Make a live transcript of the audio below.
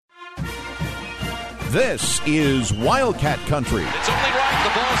This is Wildcat Country. It's only right.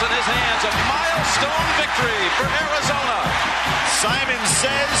 The ball's in his hands. A milestone victory for Arizona. Simon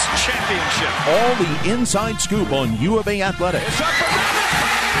says championship. All the inside scoop on U of A athletics. It's up for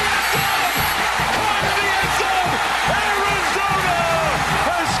the end zone. Arizona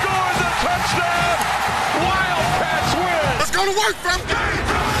has scored the touchdown. Wildcats win. It's going to work, fam.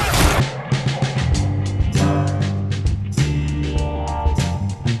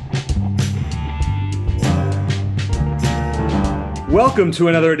 Welcome to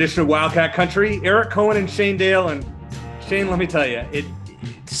another edition of Wildcat Country. Eric Cohen and Shane Dale. And Shane, let me tell you,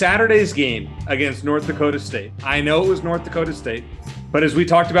 Saturday's game against North Dakota State. I know it was North Dakota State, but as we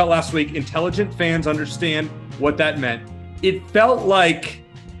talked about last week, intelligent fans understand what that meant. It felt like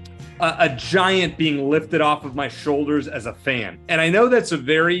a giant being lifted off of my shoulders as a fan. And I know that's a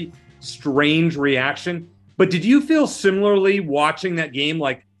very strange reaction, but did you feel similarly watching that game?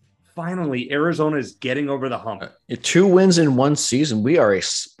 Like, finally, Arizona is getting over the hump. 2 wins in one season. We are a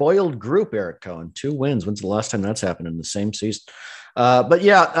spoiled group, Eric Cohen. 2 wins. When's the last time that's happened in the same season? But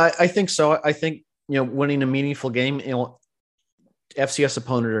yeah, I think so. I think, winning a meaningful game, FCS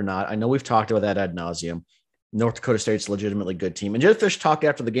opponent or not, I know we've talked about that ad nauseum. North Dakota State's a legitimately good team. And Jed Fish talked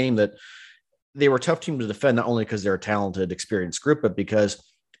after the game that they were a tough team to defend, not only because they're a talented, experienced group, but because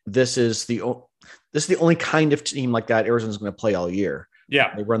this is the only kind of team like that Arizona's going to play all year.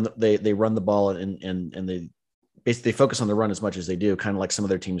 Yeah, they run the ball and they basically focus on the run as much as they do, kind of like some of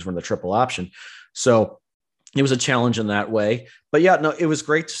their teams run the triple option. So it was a challenge in that way. But yeah, no, it was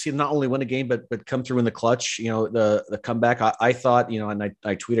great to see them not only win a game but come through in the clutch. The comeback. I thought, and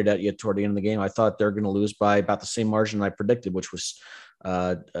I tweeted at you toward the end of the game. I thought they're going to lose by about the same margin I predicted, which was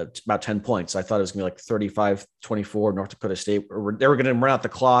about 10 points. I thought it was going to be like 35-24 North Dakota State. They were going to run out the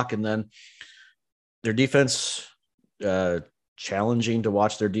clock, and then their defense. Challenging to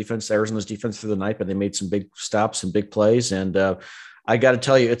watch their defense, Arizona's defense through the night, but they made some big stops and big plays. And I got to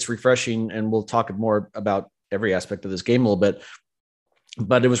tell you, it's refreshing. And we'll talk more about every aspect of this game a little bit,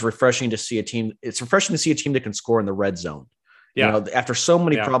 but it was refreshing to see a team. It's refreshing to see a team that can score in the red zone. Yeah. After so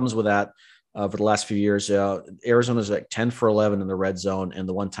many problems with that over the last few years, Arizona's like 10 for 11 in the red zone. And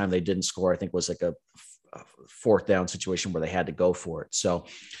the one time they didn't score, I think was like a fourth down situation where they had to go for it. So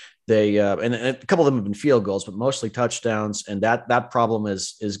they and a couple of them have been field goals, but mostly touchdowns, and that problem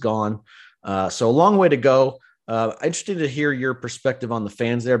is gone. So a long way to go. I'm interested to hear your perspective on the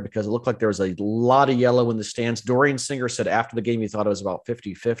fans there, because it looked like there was a lot of yellow in the stands. Dorian Singer said after the game he thought it was about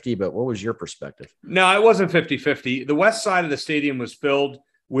 50-50, but what was your perspective? No, it wasn't 50-50. The west side of the stadium was filled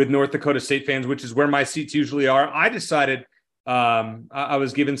with North Dakota State fans, which is where my seats usually are. I decided I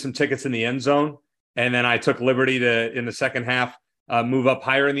was given some tickets in the end zone, and then I took liberty to, in the second half, move up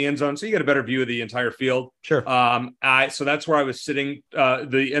higher in the end zone, so you get a better view of the entire field. Sure. So that's where I was sitting,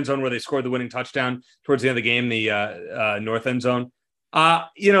 the end zone where they scored the winning touchdown towards the end of the game, the north end zone.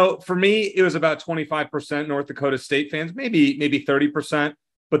 For me, it was about 25% North Dakota State fans, maybe 30%,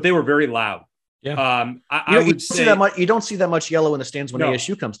 but they were very loud. Yeah. I would say you don't see that much yellow in the stands when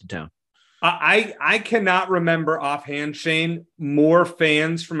ASU comes to town. I cannot remember offhand, Shane, more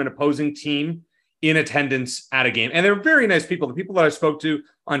fans from an opposing team in attendance at a game. And they're very nice people. The people that I spoke to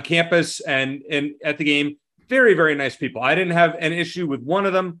on campus and at the game, very, very nice people. I didn't have an issue with one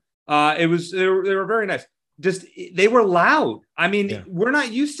of them. They were very nice. Just, they were loud. I mean, We're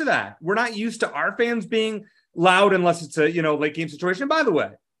not used to that. We're not used to our fans being loud unless it's a, late game situation. And by the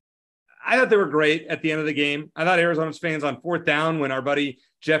way, I thought they were great at the end of the game. I thought Arizona's fans on fourth down, when our buddy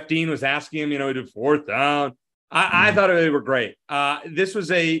Jeff Dean was asking him, he did fourth down. I thought they were great. This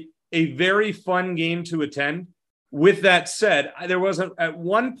was a very fun game to attend. With that said, there wasn't at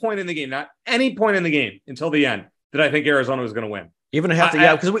one point in the game, not any point in the game until the end, that I think Arizona was going to win. Even a half,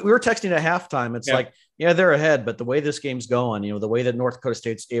 because we were texting at halftime. It's like, they're ahead, but the way this game's going, the way that North Dakota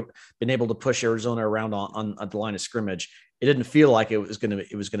State's been able to push Arizona around on the line of scrimmage, it didn't feel like it was going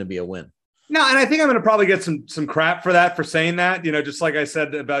to be a win. No, and I think I'm going to probably get some crap for saying that, just like I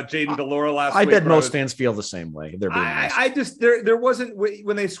said about Jaden DeLauro last week. I bet most fans feel the same way. They're being nice. There wasn't,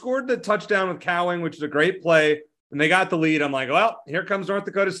 when they scored the touchdown with Cowing, which is a great play, and they got the lead, I'm like, well, here comes North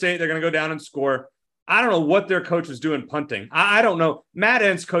Dakota State. They're going to go down and score. I don't know what their coach was doing punting. I don't know. Matt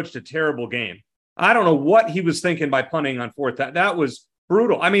Entz coached a terrible game. I don't know what he was thinking by punting on fourth. That was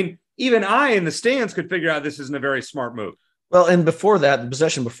brutal. I mean, even I in the stands could figure out this isn't a very smart move. Well, and before that, the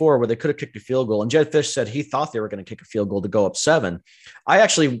possession before where they could have kicked a field goal, and Jed Fish said he thought they were going to kick a field goal to go up 7. I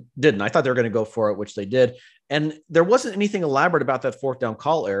actually didn't. I thought they were going to go for it, which they did. And there wasn't anything elaborate about that fourth down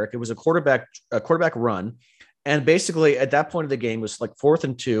call, Eric. It was a quarterback run. And basically at that point of the game, it was like 4th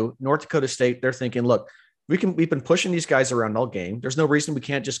and 2, North Dakota State. They're thinking, look, we've been pushing these guys around all game. There's no reason we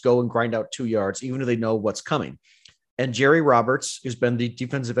can't just go and grind out 2 yards, even if they know what's coming. And Jerry Roberts, who's been the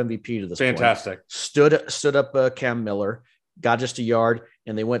defensive MVP to this Fantastic. point, stood up Cam Miller, got just a yard,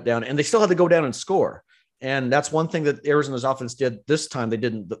 and they went down, and they still had to go down and score. And that's one thing that Arizona's offense did this time. They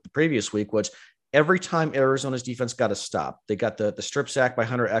didn't the previous week, was every time Arizona's defense got a stop, they got the strip sack by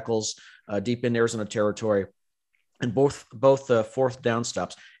Hunter Echols deep in Arizona territory, and both fourth down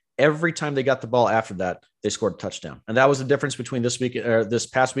stops. Every time they got the ball after that, they scored a touchdown. And that was the difference between this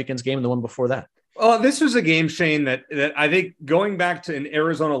past weekend's game and the one before that. Well, this was a game, Shane, that I think going back to an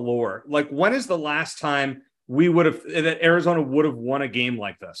Arizona lore, like when is the last time that Arizona would have won a game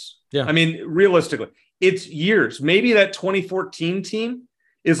like this? Yeah. I mean, realistically, it's years. Maybe that 2014 team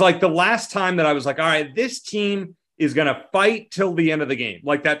is like the last time that I was like, all right, this team is going to fight till the end of the game,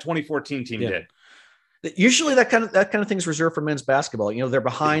 like that 2014 team did. Usually that kind of thing is reserved for men's basketball. You know, they're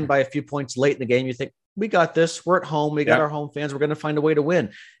behind by a few points late in the game. You think, we got this. We're at home. We got our home fans. We're going to find a way to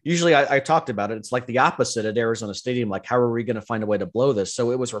win. Usually I talked about it. It's like the opposite at Arizona Stadium. Like, how are we going to find a way to blow this?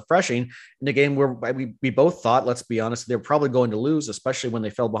 So it was refreshing in a game where we both thought, let's be honest, they were probably going to lose, especially when they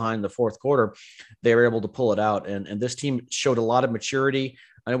fell behind the fourth quarter. They were able to pull it out. And this team showed a lot of maturity.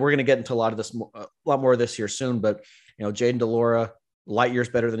 And we're going to get into a lot more of this here soon. But, you know, Jaden DeLaura, light years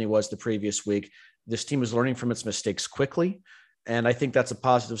better than he was the previous week. This team is learning from its mistakes quickly. And I think that's a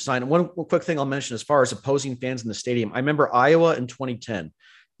positive sign. And one quick thing I'll mention as far as opposing fans in the stadium, I remember Iowa in 2010,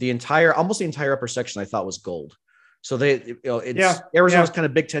 almost the entire upper section I thought was gold. So Arizona's kind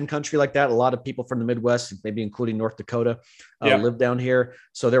of Big Ten country like that. A lot of people from the Midwest, maybe including North Dakota, live down here.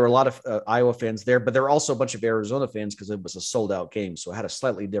 So there were a lot of Iowa fans there, but there were also a bunch of Arizona fans because it was a sold out game. So it had a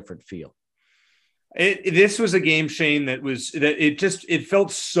slightly different feel. This was a game, Shane, it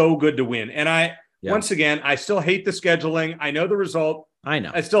felt so good to win. And once again, I still hate the scheduling. I know the result. I know.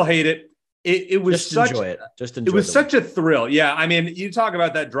 I still hate it. It was enjoy it. It was such a thrill. Yeah. I mean, you talk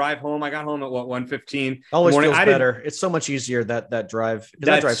about that drive home. I got home at 1:15. Always feels better. It's so much easier that drive.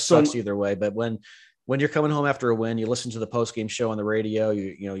 That drive sucks either way. But when you're coming home after a win, you listen to the post-game show on the radio,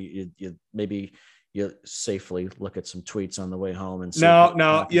 you maybe you safely look at some tweets on the way home and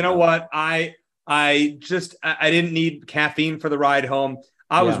no, you know what? I didn't need caffeine for the ride home.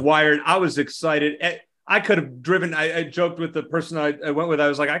 I was wired. I was excited. I could have driven. I joked with the person I went with. I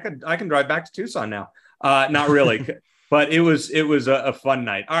was like, I can drive back to Tucson now. Not really, but it was a fun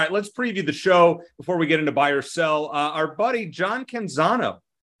night. All right, let's preview the show before we get into buy or sell. Our buddy John Canzano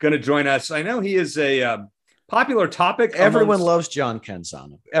going to join us. I know he is a popular topic. Everyone loves John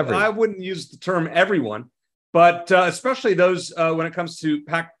Canzano. Everyone. I wouldn't use the term everyone, but especially those when it comes to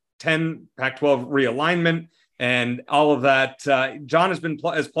Pac-10, Pac-12 realignment. And all of that, John has been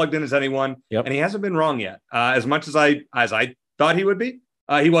as plugged in as anyone, and he hasn't been wrong yet. As much as I thought he would be,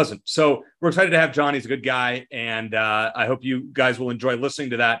 he wasn't. So we're excited to have John. He's a good guy, and I hope you guys will enjoy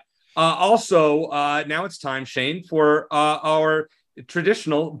listening to that. Also, now it's time, Shane, for our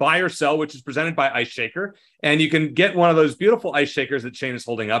traditional buy or sell, which is presented by Ice Shaker. And you can get one of those beautiful ice shakers that Shane is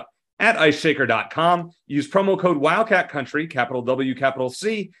holding up at iceshaker.com. Use promo code Wildcat Country, capital W, capital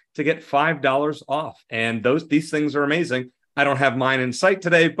C, to get $5 off. And these things are amazing. I don't have mine in sight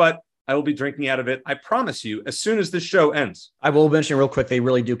today, but I will be drinking out of it, I promise you, as soon as this show ends. I will mention real quick, they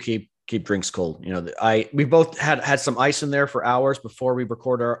really do keep drinks cold. You know, we both had some ice in there for hours before we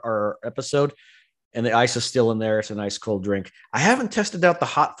record our episode, and the ice is still in there. It's a nice cold drink. I haven't tested out the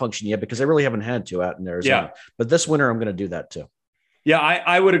hot function yet because I really haven't had to out in Arizona. But this winter, I'm going to do that too. Yeah,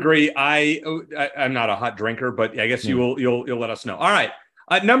 I would agree. I'm not a hot drinker, but I guess you'll let us know. All right.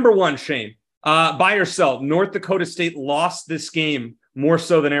 Number one, Shane, buy or sell. North Dakota State lost this game more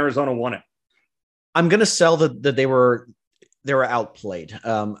so than Arizona won it. I'm going to sell that they were outplayed.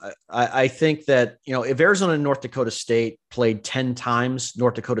 I think that, you know, if Arizona and North Dakota State played 10 times,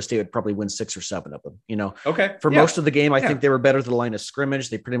 North Dakota State would probably win 6 or 7 of them, you know. Okay. For most of the game, I think they were better to the line of scrimmage.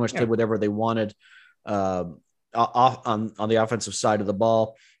 They pretty much did whatever they wanted off on the offensive side of the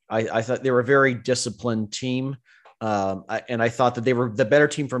ball. I thought they were a very disciplined team. And I thought that they were the better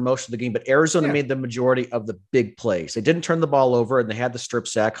team for most of the game, but Arizona made the majority of the big plays. They didn't turn the ball over, and they had the strip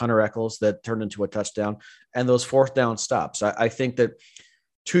sack, Hunter Echols, that turned into a touchdown, and those fourth down stops. I think that,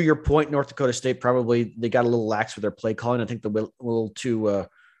 to your point, North Dakota State they got a little lax with their play calling. I think a little too,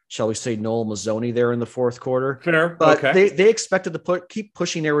 shall we say, Noel Mazzoni there in the fourth quarter. Fair. But they expected to keep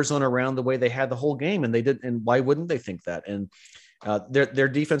pushing Arizona around the way they had the whole game, and they did. And why wouldn't they think that? And their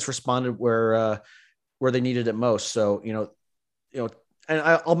defense responded where they needed it most. So, you know, and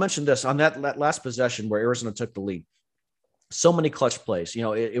I'll mention this on that last possession where Arizona took the lead. So many clutch plays.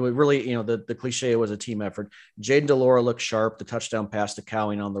 It would really, the cliche was a team effort. Jaden DeLora looked sharp. The touchdown pass to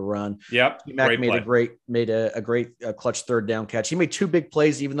Cowing on the run. Yep. Mac made a great clutch third down catch. He made two big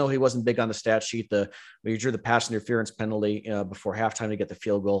plays, even though he wasn't big on the stat sheet. He drew the pass interference penalty before halftime to get the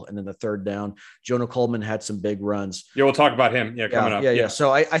field goal, and then the third down. Jonah Coleman had some big runs. Yeah, we'll talk about him. Coming up. Yeah.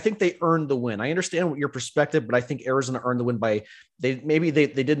 So I think they earned the win. I understand your perspective, but I think Arizona earned the win by they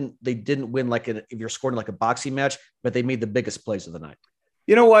didn't win if you're scoring like a boxing match, but they made the biggest plays of the night.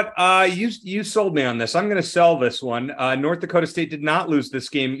 You know what? You sold me on this. I'm going to sell this one. North Dakota State did not lose this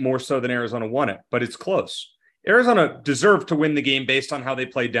game more so than Arizona won it, but it's close. Arizona deserved to win the game based on how they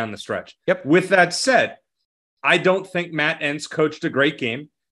played down the stretch. Yep. With that said, I don't think Matt Entz coached a great game.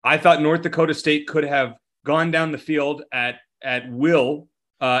 I thought North Dakota State could have gone down the field at will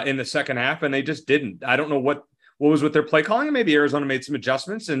in the second half, and they just didn't. I don't know what was with their play calling. Maybe Arizona made some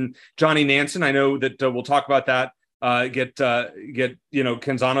adjustments, and Johnny Nansen, I know that we'll talk about that. Get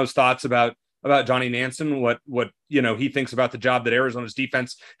Canzano's thoughts about Johnny Nansen, what he thinks about the job that Arizona's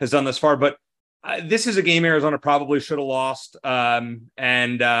defense has done thus far. But this is a game Arizona probably should have lost, I'll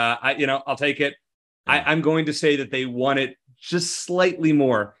take it. I'm going to say that they won it just slightly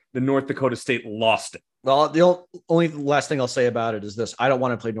more than North Dakota State lost it. Well, the only last thing I'll say about it is this: I don't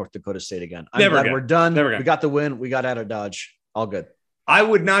want to play North Dakota State again. We're done. We got the win. We got out of Dodge. All good. I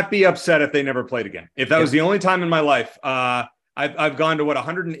would not be upset if they never played again. If that was the only time in my life, I've gone to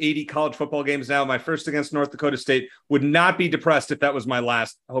 180 college football games now. My first against North Dakota State. Would not be depressed if that was my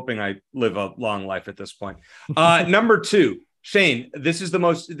last, hoping I live a long life at this point. Number 2, Shane, this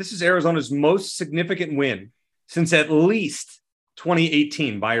is Arizona's most significant win since at least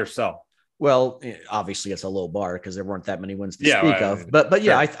 2018 by yourself. Well, obviously it's a low bar because there weren't that many wins to speak of, but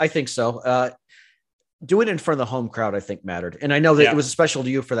yeah, sure. I think so. Doing it in front of the home crowd, I think mattered. And I know that it was special to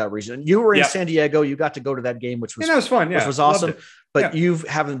you for that reason. You were in San Diego. You got to go to that game, which was fun. Yeah. Which was awesome. But you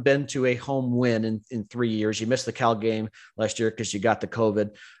haven't been to a home win in 3 years. You missed the Cal game last year because you got the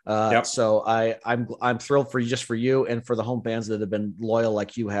COVID. So I'm thrilled for you and for the home fans that have been loyal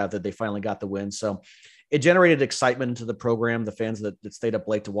like you have, that they finally got the win. So it generated excitement into the program, the fans that stayed up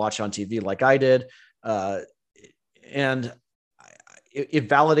late to watch on TV like I did. And it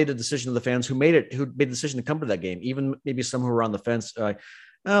validated the decision of the fans who made the decision to come to that game. Even maybe some who were on the fence, they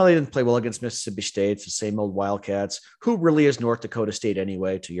didn't play well against Mississippi State. It's the same old Wildcats. Who really is North Dakota State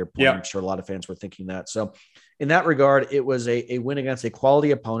anyway? To your point, I'm sure a lot of fans were thinking that. So in that regard, it was a win against a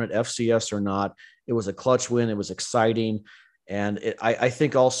quality opponent, FCS or not. It was a clutch win. It was exciting. And I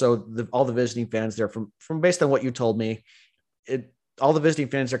think also all the visiting fans there, from based on what you told me, all the visiting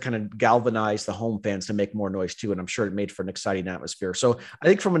fans are kind of galvanized the home fans to make more noise too. And I'm sure it made for an exciting atmosphere. So I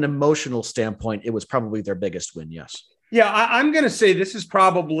think from an emotional standpoint, it was probably their biggest win. Yes. Yeah. I'm going to say this is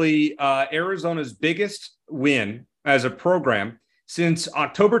probably Arizona's biggest win as a program since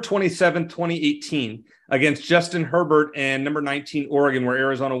October 27, 2018 against Justin Herbert and number 19 Oregon, where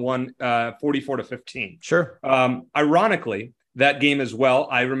Arizona won 44-15. Sure. Ironically, that game as well,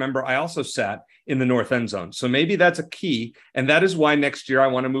 I remember I also sat in the north end zone. So maybe that's a key. And that is why next year I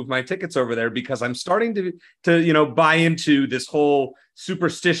want to move my tickets over there, because I'm starting to buy into this whole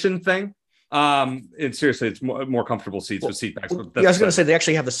superstition thing. And seriously, it's more comfortable seats with seat backs. I was going to say they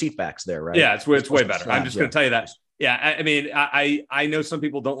actually have the seat backs there, right? Yeah, it's way better. I'm just going to tell you that. Yeah. I mean, I know some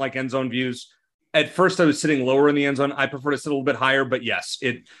people don't like end zone views. At first, I was sitting lower in the end zone. I prefer to sit a little bit higher, but yes,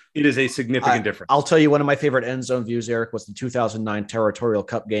 it is a significant difference. I'll tell you, one of my favorite end zone views, Eric, was the 2009 Territorial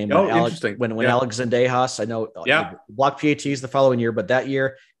Cup game. Interesting. When Alex Zendejas, I know, blocked PATs the following year, but that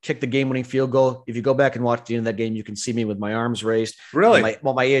year kicked the game-winning field goal. If you go back and watch the end of that game, you can see me with my arms raised. Really? My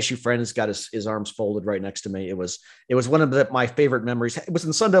ASU friend has got his arms folded right next to me. It was one of my favorite memories. It was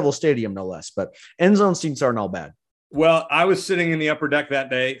in Sun Devil Stadium, no less. But end zone seats aren't all bad. Well, I was sitting in the upper deck that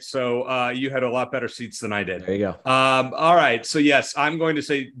day, so you had a lot better seats than I did. There you go. All right. So, yes, I'm going to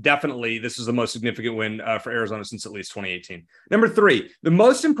say definitely this is the most significant win for Arizona since at least 2018. Number 3, the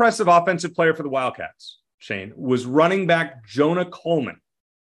most impressive offensive player for the Wildcats, Shane, was running back Jonah Coleman.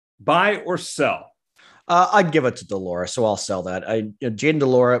 Buy or sell? I'd give it to DeLora, so I'll sell that. Jaden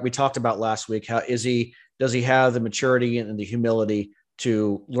DeLora, we talked about last week. Does he have the maturity and the humility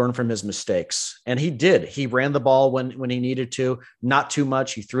to learn from his mistakes? And he did. He ran the ball when he needed to, not too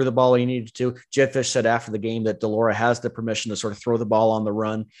much. He threw the ball when he needed to. Jed Fish said after the game that DeLora has the permission to sort of throw the ball on the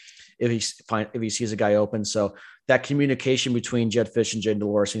run if he sees a guy open. So that communication between Jed Fish and Jaden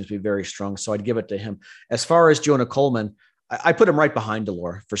DeLora seems to be very strong. So I'd give it to him. As far as Jonah Coleman, I put him right behind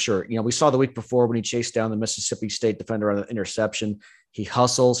DeLora for sure. We saw the week before when he chased down the Mississippi State defender on the interception. He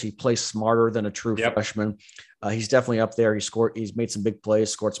hustles. He plays smarter than a true freshman. He's definitely up there. He's made some big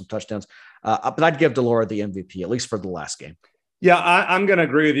plays, scored some touchdowns. But I'd give Delora the MVP, at least for the last game. Yeah, I'm going to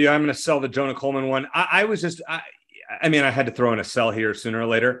agree with you. I'm going to sell the Jonah Coleman one. I had to throw in a sell here sooner or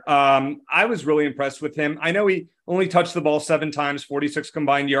later. I was really impressed with him. I know he only touched the ball 7 times, 46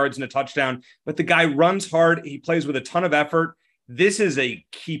 combined yards and a touchdown, but the guy runs hard. He plays with a ton of effort. This is a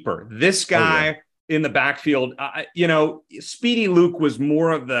keeper. This guy in the backfield, Speedy Luke was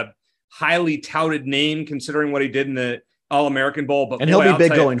more of the highly touted name considering what he did in the All-American Bowl, but he'll be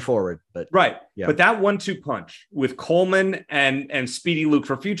big going forward. But right, yeah. But that 1-2 punch with Coleman and Speedy Luke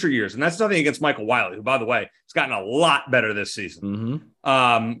for future years, and that's nothing against Michael Wiley, who, by the way, has gotten a lot better this season.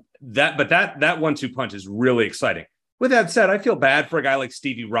 Mm-hmm. That 1-2 punch is really exciting. With that said, I feel bad for a guy like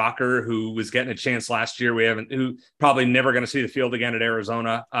Stevie Rocker, who was getting a chance last year. Who probably never going to see the field again at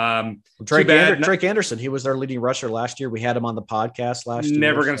Arizona. Drake Anderson, he was their leading rusher last year. We had him on the podcast last year.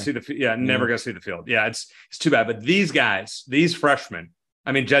 Never going to see never going to see the field. Yeah, it's too bad. But these guys, these freshmen,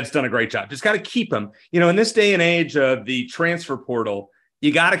 I mean, Jed's done a great job. Just got to keep them. In this day and age of the transfer portal,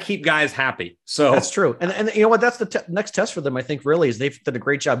 you got to keep guys happy. So that's true. And you know what? That's the next test for them, I think, really, is they've done a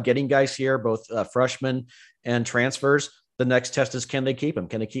great job getting guys here, both freshmen and transfers. The next test is, can they keep them?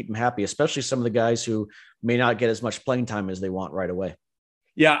 Can they keep them happy? Especially some of the guys who may not get as much playing time as they want right away.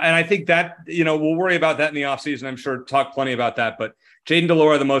 Yeah. And I think that, we'll worry about that in the offseason. I'm sure talk plenty about that, but Jaden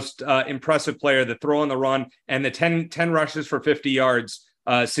Delora, the most impressive player, the throw on the run and the 10 rushes for 50 yards,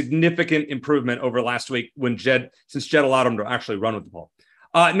 significant improvement over last week since Jed allowed him to actually run with the ball.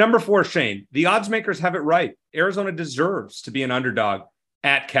 Number 4, Shane, the odds makers have it right. Arizona deserves to be an underdog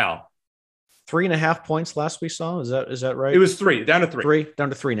at Cal. 3.5 points last we saw. Is that right? It was 3, down to 3. 3 down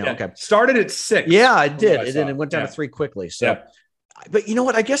to 3 now. Yeah. Okay. Started at 6. Yeah, it did. It went down to 3 quickly. So, but you know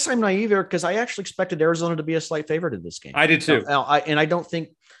what? I guess I'm naive here because I actually expected Arizona to be a slight favorite in this game. I did too. I don't think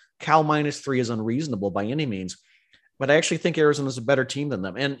Cal -3 is unreasonable by any means, but I actually think Arizona is a better team than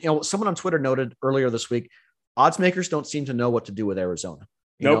them. And someone on Twitter noted earlier this week, odds makers don't seem to know what to do with Arizona.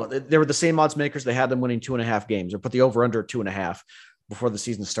 They were the same odds makers. They had them winning 2.5 games, or put the over under 2.5 before the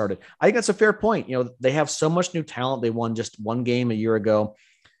season started. I think that's a fair point. They have so much new talent. They won just 1 game a year ago.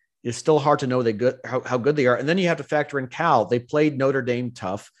 It's still hard to know how good they are. And then you have to factor in Cal. They played Notre Dame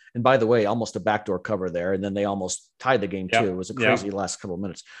tough. And by the way, almost a backdoor cover there. And then they almost tied the game too. It was a crazy last couple of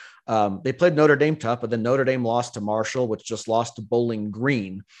minutes. They played Notre Dame tough, but then Notre Dame lost to Marshall, which just lost to Bowling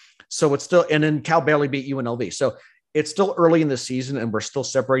Green. So it's still, and then Cal barely beat UNLV. So it's still early in the season, and we're still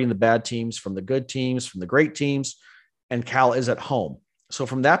separating the bad teams from the good teams, from the great teams, and Cal is at home. So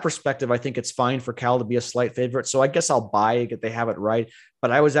from that perspective, I think it's fine for Cal to be a slight favorite. So I guess I'll buy it if they have it right.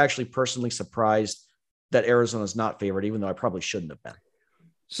 But I was actually personally surprised that Arizona is not favored, even though I probably shouldn't have been.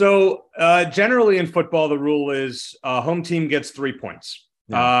 So generally in football, the rule is home team gets 3 points.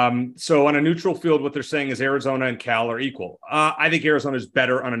 Yeah. So on a neutral field, what they're saying is Arizona and Cal are equal. I think Arizona is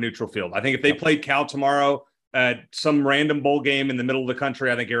better on a neutral field. I think if they played Cal tomorrow at some random bowl game in the middle of the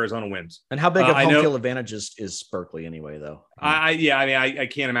country, I think Arizona wins. And how big of home field advantage is Berkeley anyway, though? I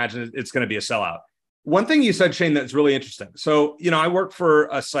can't imagine it's going to be a sellout. One thing you said, Shane, that's really interesting. So, I work for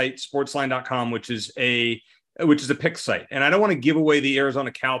a site, sportsline.com, which is a pick site. And I don't want to give away the Arizona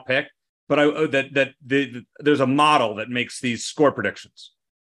Cal pick, but there's a model that makes these score predictions.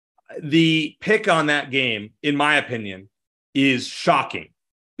 The pick on that game, in my opinion, is shocking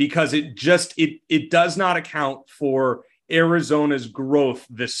because it does not account for Arizona's growth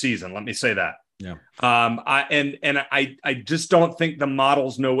this season. Let me say that. Yeah. I just don't think the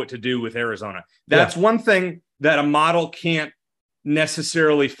models know what to do with Arizona. That's one thing that a model can't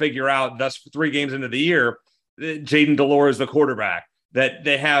necessarily figure out. Thus, 3 games into the year, Jaden Delora is the quarterback. That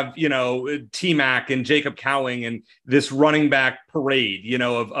they have, T-Mac and Jacob Cowing and this running back parade,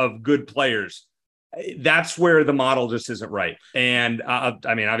 of good players. That's where the model just isn't right. And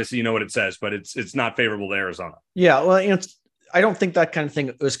obviously, what it says, but it's not favorable to Arizona. Yeah. Well, I don't think that kind of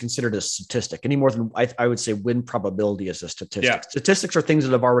thing was considered a statistic any more than I would say win probability is a statistic. Yeah. Statistics are things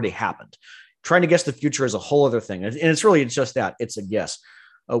that have already happened. Trying to guess the future is a whole other thing. And it's just that it's a guess.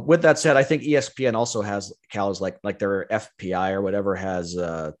 With that said, I think ESPN also has Cal as like their FPI or whatever has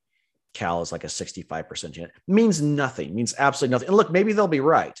Cal as like a 65% chance. Means nothing. Means absolutely nothing. And look, maybe they'll be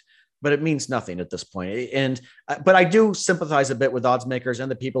right, but it means nothing at this point. But I do sympathize a bit with odds makers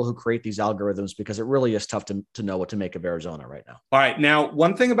and the people who create these algorithms because it really is tough to know what to make of Arizona right now. All right. Now,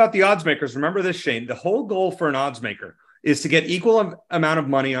 one thing about the odds makers, remember this, Shane, the whole goal for an odds maker is to get equal amount of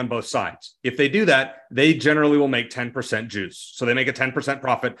money on both sides. If they do that, they generally will make 10% juice. So they make a 10%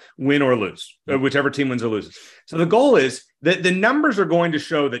 profit, win or lose, whichever team wins or loses. So the goal is that the numbers are going to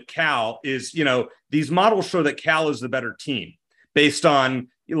show that Cal is, these models show that Cal is the better team. based on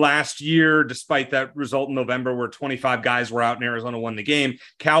last year, despite that result in November where 25 guys were out and Arizona won the game,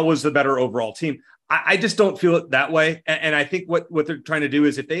 Cal was the better overall team. I just don't feel it that way. And I think what they're trying to do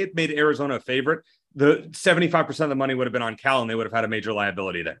is if they had made Arizona a favorite, the 75% of the money would have been on Cal and they would have had a major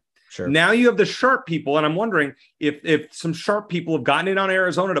liability there. Sure. Now you have the sharp people, and I'm wondering if some sharp people have gotten in on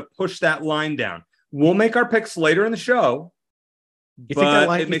Arizona to push that line down. We'll make our picks later in the show. You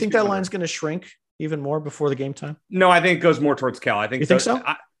think that line's going to shrink even more before the game time? No, I think it goes more towards Cal. I think. You think so?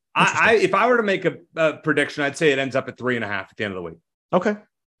 If I were to make a prediction, I'd say it ends up at 3.5 at the end of the week. Okay.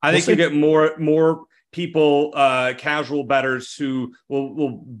 I think you get more people, casual bettors who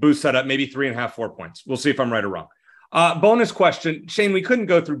will boost that up, maybe 3.5, 4 points. We'll see if I'm right or wrong. Bonus question, Shane. We couldn't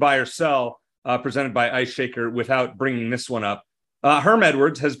go through buy or sell presented by Ice Shaker without bringing this one up. Herm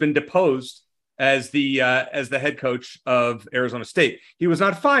Edwards has been deposed as the head coach of Arizona State. He was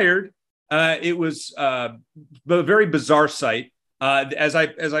not fired. It was a very bizarre sight. As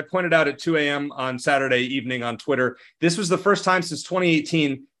I pointed out at 2 a.m. on Saturday evening on Twitter, this was the first time since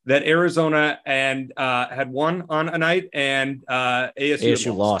 2018 that Arizona had won on a night and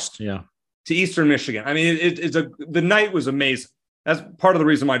ASU lost. Yeah. To Eastern Michigan. I mean, the night was amazing. That's part of the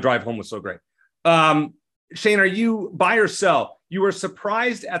reason my drive home was so great. Shane, are you buy or sell? You were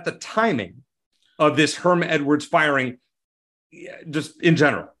surprised at the timing of this Herm Edwards firing, just in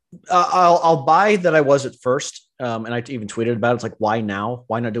general. I'll buy that I was at first. And I even tweeted about it. It's like, why now?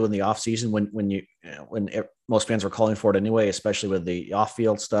 Why not do it in the off season when most fans were calling for it anyway, especially with the off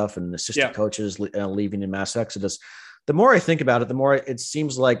field stuff and assistant coaches leaving in mass exodus. The more I think about it, the more it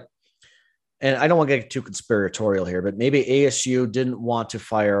seems like, and I don't want to get too conspiratorial here, but maybe ASU didn't want to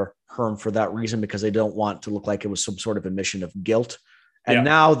fire Herm for that reason because they don't want to look like it was some sort of admission of guilt. And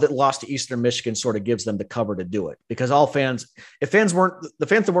now that loss to Eastern Michigan sort of gives them the cover to do it, because the fans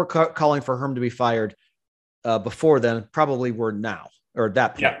that were calling for Herm to be fired before then probably were now or at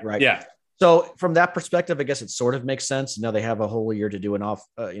that point, right? Yeah. So from that perspective, I guess it sort of makes sense. Now they have a whole year to do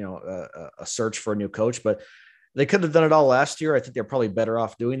a search for a new coach, but they could have done it all last year. I think they're probably better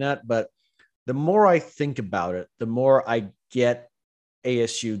off doing that. But the more I think about it, the more I get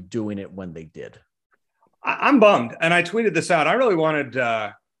ASU doing it when they did. I'm bummed. And I tweeted this out. I really wanted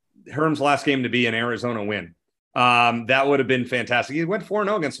Herm's last game to be an Arizona win. That would have been fantastic. He went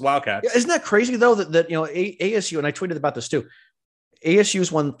 4-0 against the Wildcats. Yeah, isn't that crazy though that ASU, and I tweeted about this too.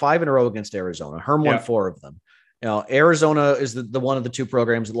 ASU's won 5 in a row against Arizona. Herm won 4 of them. Arizona is the one of the 2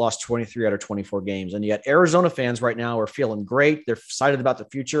 programs that lost 23 out of 24 games. And yet Arizona fans right now are feeling great. They're excited about the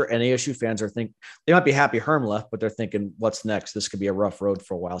future. And ASU fans they might be happy Herm left, but they're thinking, what's next? This could be a rough road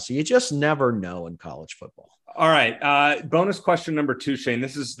for a while. So you just never know in college football. All right. Bonus question number 2, Shane.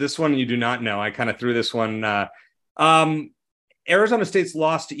 This one you do not know. I kind of threw this one. Arizona State's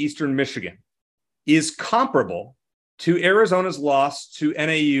loss to Eastern Michigan is comparable to Arizona's loss to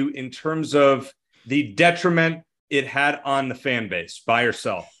NAU in terms of the detriment it had on the fan base. Buy or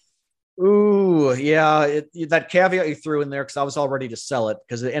sell? Ooh, yeah. That caveat you threw in there, because I was all ready to sell it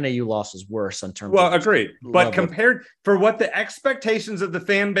because the NAU loss is worse in terms. Well, agreed. But compared for what the expectations of the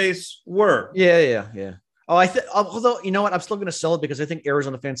fan base were. Yeah. Oh, although, you know what? I'm still going to sell it because I think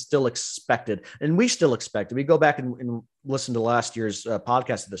Arizona fans still expected, and we still expected. We go back and listen to last year's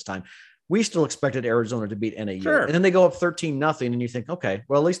podcast at this time. We still expected Arizona to beat NAU. Sure. And then they go up 13-0, and you think, okay,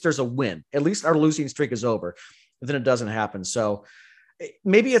 well, at least there's a win. At least our losing streak is over. But then it doesn't happen. So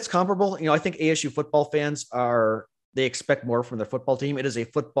maybe it's comparable. I think ASU football fans they expect more from their football team. It is a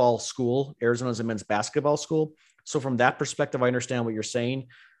football school. Arizona's a men's basketball school. So from that perspective, I understand what you're saying.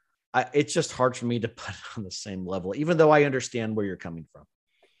 It's just hard for me to put it on the same level, even though I understand where you're coming from.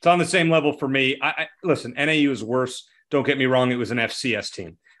 It's on the same level for me. Listen, NAU is worse. Don't get me wrong. It was an FCS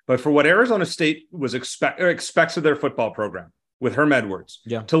team. But for what Arizona State expects of their football program with Herm Edwards,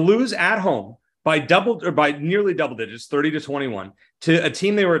 to lose at home by nearly double digits, 30-21, to a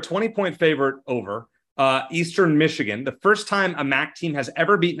team they were a 20-point favorite over, Eastern Michigan, the first time a MAC team has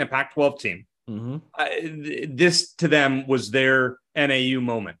ever beaten a Pac-12 team. Mm-hmm. This to them was their NAU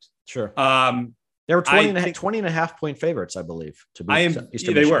moment. Sure. They were 20.5 point favorites, I believe.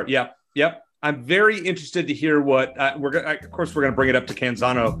 They were. Yep. I'm very interested to hear what we're going to bring it up to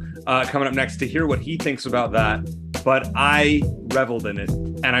Canzano coming up next to hear what he thinks about that. But I reveled in it,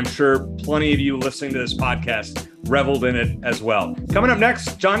 and I'm sure plenty of you listening to this podcast reveled in it as well. Coming up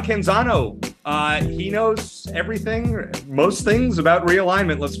next, John Canzano. He knows everything, most things about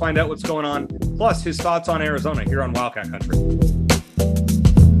realignment. Let's find out what's going on. Plus, his thoughts on Arizona here on Wildcat Country.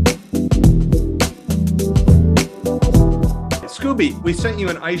 Scooby, we sent you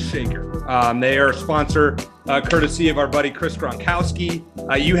an ice shaker. They are a sponsor, courtesy of our buddy Chris Gronkowski.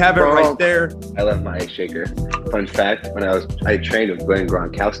 You have it right there. I love my ice shaker. Fun fact, when I trained with Glenn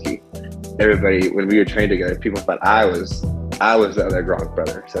Gronkowski, everybody, when we were trained together, people thought I was the other Gronk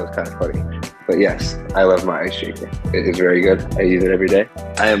brother, so it's kind of funny. But yes, I love my ice shaker. It is very good. I use it every day.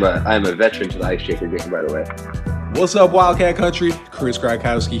 I am a veteran to the ice shaker game, by the way. What's up, Wildcat Country? Chris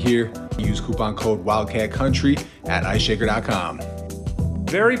Gronkowski here. Use coupon code Wildcat Country at iceshaker.com.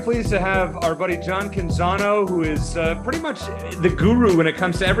 Very pleased to have our buddy John Canzano, who is pretty much the guru when it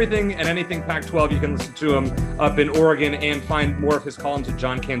comes to everything and anything Pac-12. You can listen to him up in Oregon and find more of his columns at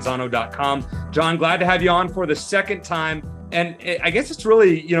johncanzano.com. John, glad to have you on for the second time. And I guess it's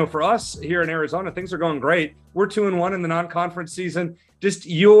really, for us here in Arizona, things are going great. We're 2-1 in the non-conference season. Just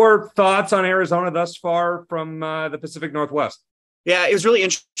your thoughts on Arizona thus far from the Pacific Northwest. Yeah, it was really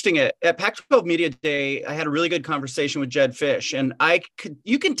interesting. At Pac-12 Media Day, I had a really good conversation with Jed Fish. And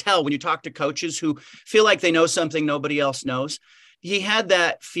you can tell when you talk to coaches who feel like they know something nobody else knows. He had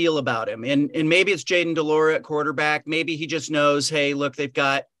that feel about him. And maybe it's Jaden Delora at quarterback. Maybe he just knows, hey, look, they've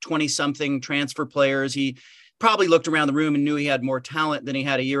got 20-something transfer players. He probably looked around the room and knew he had more talent than he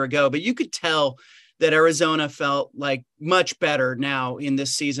had a year ago. But you could tell that Arizona felt like much better now in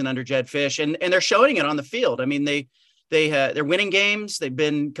this season under Jed Fish. And they're showing it on the field. I mean, they're winning games. They've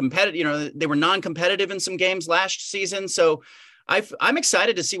been competitive. They were non-competitive in some games last season. So I'm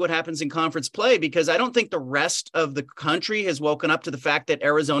excited to see what happens in conference play, because I don't think the rest of the country has woken up to the fact that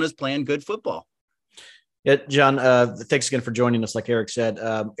Arizona's playing good football. Yeah, John, thanks again for joining us. Like Eric said,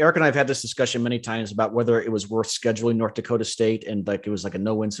 Eric and I have had this discussion many times about whether it was worth scheduling North Dakota State and like it was like a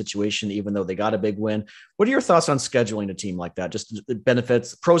no-win situation, even though they got a big win. What are your thoughts on scheduling a team like that? Just the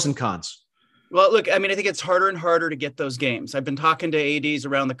benefits, pros and cons. Well, look, I mean, I think it's harder and harder to get those games. I've been talking to ADs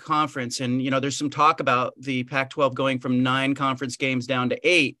around the conference, and, there's some talk about the Pac-12 going from 9 conference games down to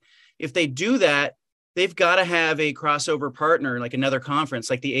 8. If they do that, they've got to have a crossover partner, like another conference,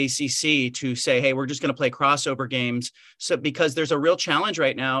 like the ACC, to say, hey, we're just going to play crossover games. So because there's a real challenge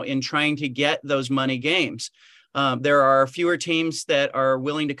right now in trying to get those money games. There are fewer teams that are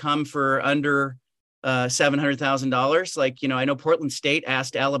willing to come for under $700,000. Like, I know Portland State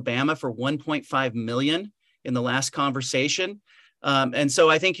asked Alabama for $1.5 million in the last conversation. And so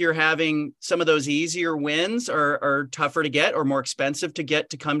I think you're having some of those easier wins are tougher to get or more expensive to get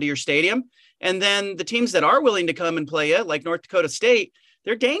to come to your stadium. And then the teams that are willing to come and play it, like North Dakota State,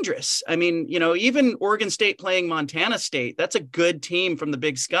 they're dangerous. I mean, even Oregon State playing Montana State, that's a good team from the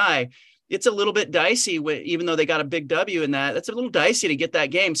Big Sky. It's a little bit dicey, even though they got a big W in that. That's a little dicey to get that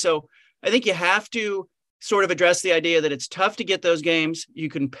game. So I think you have to sort of address the idea that it's tough to get those games. You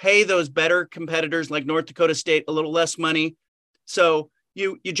can pay those better competitors like North Dakota State a little less money. So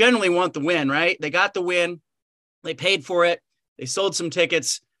you generally want the win, right? They got the win. They paid for it. They sold some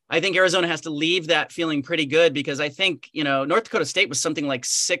tickets. I think Arizona has to leave that feeling pretty good, because I think, North Dakota State was something like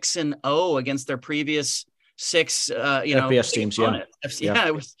 6-0 against their previous 6, FBS teams.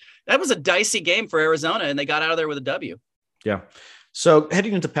 Yeah. That was a dicey game for Arizona, and they got out of there with a W. Yeah. So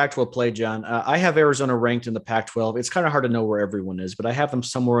heading into Pac-12 play, John, I have Arizona ranked in the Pac-12. It's kind of hard to know where everyone is, but I have them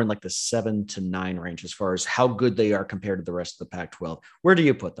somewhere in like the 7 to 9 range as far as how good they are compared to the rest of the Pac-12. Where do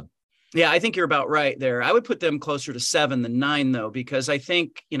you put them? Yeah, I think you're about right there. I would put them closer to 7 than 9, though, because I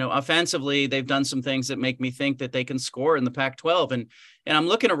think, offensively, they've done some things that make me think that they can score in the Pac-12. And I'm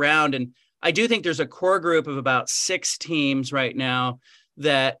looking around, and I do think there's a core group of about 6 teams right now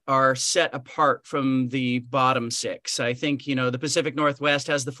that are set apart from the bottom 6. I think, the Pacific Northwest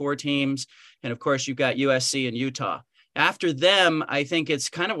has the 4 teams. And of course, you've got USC and Utah. After them, I think it's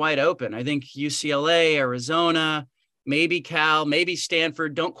kind of wide open. I think UCLA, Arizona, maybe Cal, maybe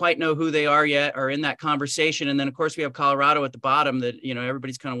Stanford, don't quite know who they are yet, are in that conversation. And then, of course, we have Colorado at the bottom that,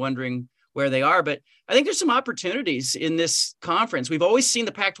 everybody's kind of wondering where they are. But I think there's some opportunities in this conference. We've always seen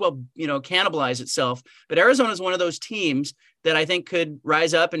the Pac-12, cannibalize itself. But Arizona is one of those teams that I think could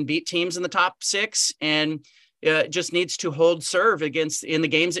rise up and beat teams in the top 6, and just needs to hold serve in the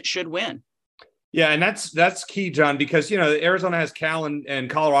games it should win. Yeah, and that's key, John, because, Arizona has Cal and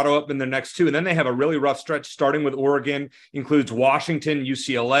Colorado up in their next 2, and then they have a really rough stretch starting with Oregon, includes Washington,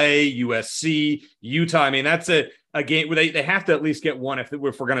 UCLA, USC, Utah. I mean, that's a game where they have to at least get one if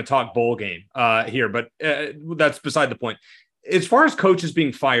we're going to talk bowl game here, but that's beside the point. As far as coaches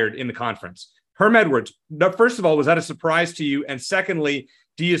being fired in the conference, Herm Edwards, first of all, was that a surprise to you? And secondly,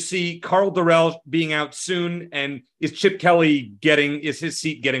 do you see Carl Durrell being out soon? And is Chip Kelly is his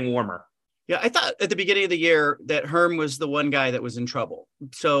seat getting warmer? Yeah, I thought at the beginning of the year that Herm was the one guy that was in trouble.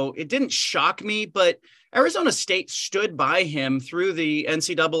 So it didn't shock me, but Arizona State stood by him through the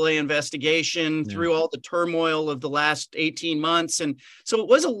NCAA investigation, through all the turmoil of the last 18 months. And so it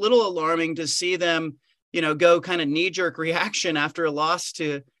was a little alarming to see them, go kind of knee-jerk reaction after a loss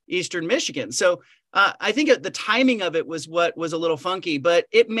to Eastern Michigan. So I think the timing of it was what was a little funky, but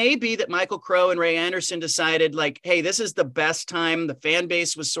it may be that Michael Crow and Ray Anderson decided hey, this is the best time. The fan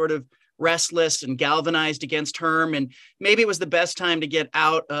base was sort of restless and galvanized against Herm, and maybe it was the best time to get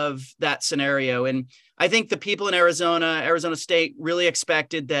out of that scenario. And I think the people in Arizona State really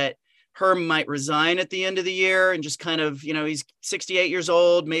expected that Herm might resign at the end of the year and just kind of, he's 68 years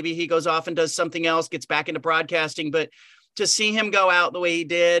old. Maybe he goes off and does something else, gets back into broadcasting, but to see him go out the way he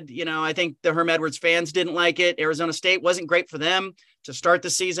did, I think the Herm Edwards fans didn't like it. Arizona State wasn't great for them to start the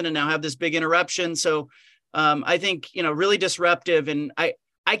season and now have this big interruption. So I think, really disruptive. And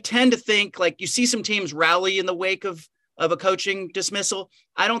I tend to think you see some teams rally in the wake of a coaching dismissal.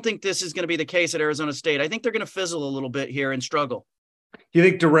 I don't think this is going to be the case at Arizona State. I think they're going to fizzle a little bit here and struggle. You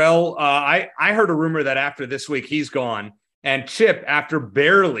think Darrell, I heard a rumor that after this week he's gone, and Chip, after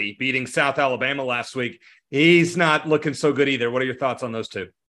barely beating South Alabama last week, he's not looking so good either. What are your thoughts on those two?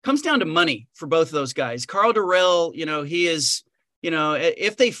 Comes down to money for both of those guys. Carl Darrell, he is,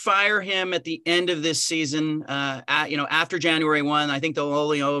 if they fire him at the end of this season, after January 1, I think they'll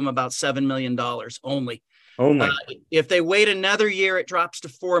only owe him about $7 million only. If they wait another year, it drops to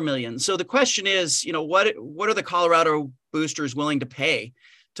 $4 million. So the question is, what are the Colorado boosters willing to pay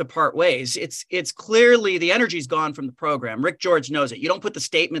to part ways? It's clearly the energy's gone from the program. Rick George knows it. You don't put the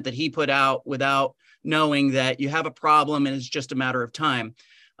statement that he put out without knowing that you have a problem and it's just a matter of time.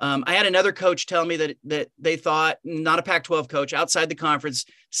 I had another coach tell me that they thought, not a Pac-12 coach, outside the conference,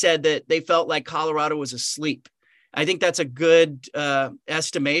 said that they felt like Colorado was asleep. I think that's a good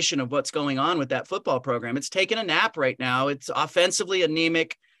estimation of what's going on with that football program. It's taken a nap right now. It's offensively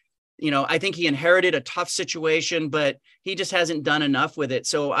anemic. I think he inherited a tough situation, but he just hasn't done enough with it.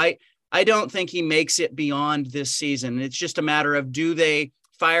 So I don't think he makes it beyond this season. It's just a matter of, do they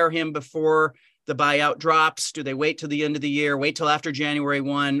fire him before the buyout drops? Do they wait till the end of the year, wait till after January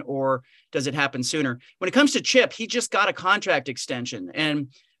 1, or does it happen sooner? When it comes to Chip, he just got a contract extension. And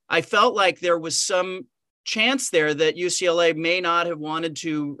I felt like there was some chance there that UCLA may not have wanted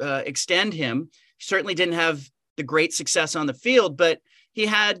to extend him. He certainly didn't have the great success on the field, but he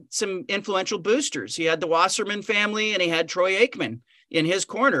had some influential boosters. He had the Wasserman family and he had Troy Aikman in his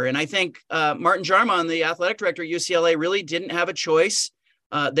corner. And I think Martin Jarmon, the athletic director at UCLA, really didn't have a choice.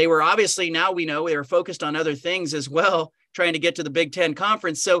 They were obviously, now we know, they were focused on other things as well, trying to get to the Big Ten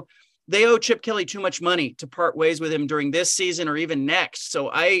conference. So they owe Chip Kelly too much money to part ways with him during this season or even next. So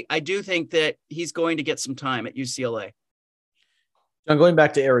I do think that he's going to get some time at UCLA. John, going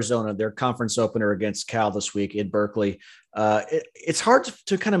back to Arizona, their conference opener against Cal this week in Berkeley. It's hard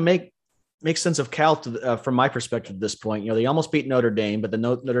to kind of make sense of Cal from my perspective at this point. They almost beat Notre Dame, but then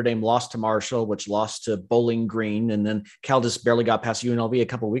Notre Dame lost to Marshall, which lost to Bowling Green, and then Cal just barely got past UNLV a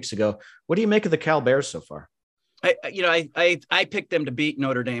couple of weeks ago. What do you make of the Cal Bears so far? I picked them to beat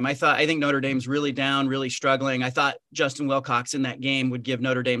Notre Dame. I think Notre Dame's really down, really struggling. I thought Justin Wilcox in that game would give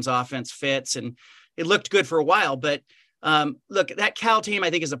Notre Dame's offense fits, and it looked good for a while. But look, that Cal team, I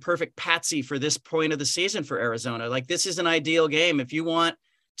think, is a perfect patsy for this point of the season for Arizona. This is an ideal game. If you want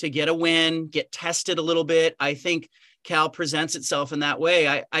to get a win, get tested a little bit, I think Cal presents itself in that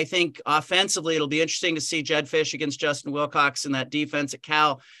way. I think offensively, it'll be interesting to see Jed Fish against Justin Wilcox in that defense at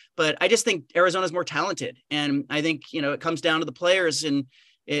Cal. But I just think Arizona's more talented. And I think, it comes down to the players, and,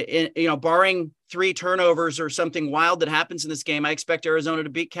 barring 3 turnovers or something wild that happens in this game, I expect Arizona to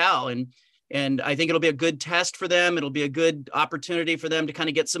beat Cal. And I think it'll be a good test for them. It'll be a good opportunity for them to kind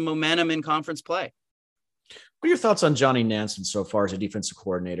of get some momentum in conference play. What are your thoughts on Johnny Nansen so far as a defensive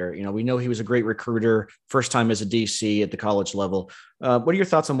coordinator? We know he was a great recruiter, first time as a DC at the college level. What are your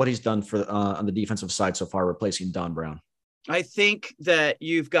thoughts on what he's done on the defensive side so far, replacing Don Brown? I think that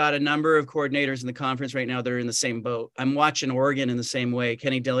you've got a number of coordinators in the conference right now that are in the same boat. I'm watching Oregon in the same way.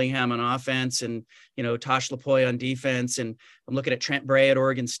 Kenny Dillingham on offense and, Tosh Lapoy on defense. And I'm looking at Trent Bray at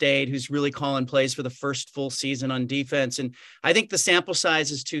Oregon State, who's really calling plays for the first full season on defense. And I think the sample size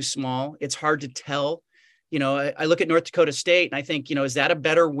is too small. It's hard to tell. I look at North Dakota State and I think, is that a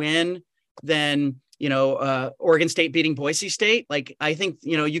better win than, Oregon State beating Boise State? I think,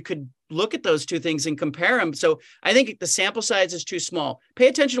 you could look at those two things and compare them. So I think the sample size is too small. Pay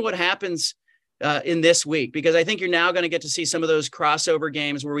attention to what happens in this week, because I think you're now going to get to see some of those crossover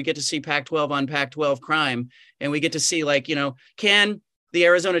games where we get to see Pac-12 on Pac-12 crime. And we get to see can the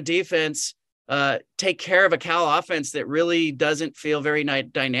Arizona defense take care of a Cal offense that really doesn't feel very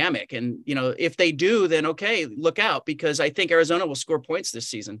dynamic. And, if they do, then okay, look out, because I think Arizona will score points this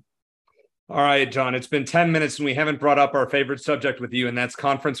season. All right, John, it's been 10 minutes and we haven't brought up our favorite subject with you, and that's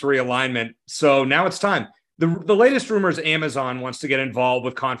conference realignment. So now it's time. The latest rumor is Amazon wants to get involved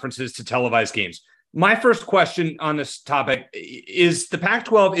with conferences to televise games. My first question on this topic is, the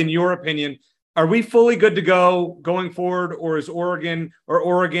Pac-12, in your opinion, are we fully good to go going forward, or is Oregon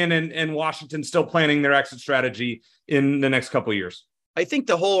and Washington still planning their exit strategy in the next couple of years? I think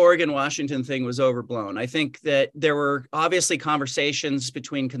the whole Oregon-Washington thing was overblown. I think that there were obviously conversations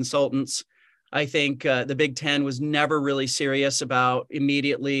between consultants. I think the Big Ten was never really serious about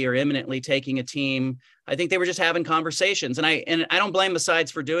immediately or imminently taking a team. I think they were just having conversations, and I don't blame the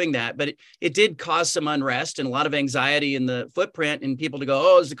sides for doing that, but it did cause some unrest and a lot of anxiety in the footprint, and people to go,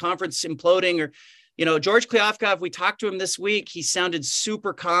 oh, is the conference imploding? Or, George Kliavkoff, we talked to him this week. He sounded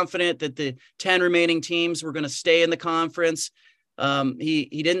super confident that the 10 remaining teams were going to stay in the conference.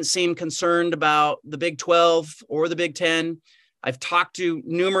 He didn't seem concerned about the Big 12 or the Big 10. I've talked to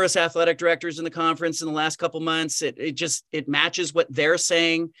numerous athletic directors in the conference in the last couple months. It matches what they're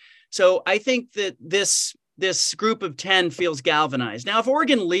saying. So I think that this group of 10 feels galvanized. Now, if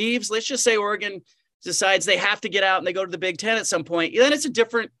Oregon leaves, let's just say Oregon decides they have to get out and they go to the Big Ten at some point, then it's a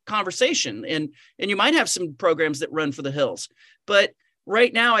different conversation. And you might have some programs that run for the hills. But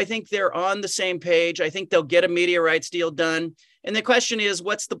right now, I think they're on the same page. I think they'll get a media rights deal done. And the question is,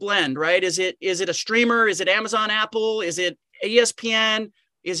 what's the blend, right? Is it a streamer? Is it Amazon, Apple? Is it ESPN?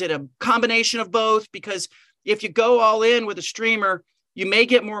 Is it a combination of both? Because if you go all in with a streamer, you may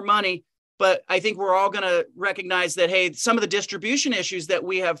get more money, but I think we're all going to recognize that, hey, some of the distribution issues that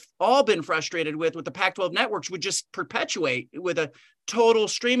we have all been frustrated with the Pac-12 networks would just perpetuate with a total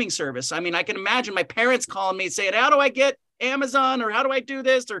streaming service. I mean, I can imagine my parents calling me saying, how do I get Amazon, or how do I do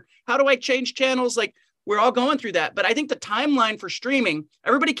this, or how do I change channels? Like, we're all going through that. But I think the timeline for streaming,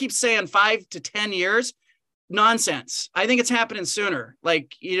 everybody keeps saying 5 to 10 years. Nonsense. I think it's happening sooner. I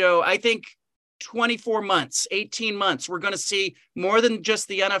think 24 months, 18 months, we're going to see more than just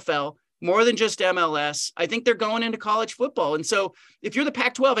the NFL, more than just MLS. I think they're going into college football. And so if you're the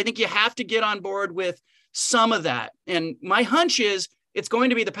Pac-12, I think you have to get on board with some of that. And my hunch is it's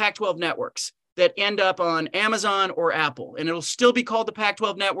going to be the Pac-12 networks that end up on Amazon or Apple, and it'll still be called the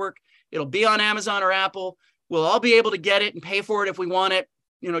Pac-12 network. It'll be on Amazon or Apple. We'll all be able to get it and pay for it if we want it.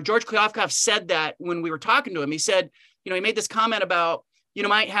 George Kliavkoff said that when we were talking to him. He said, he made this comment about,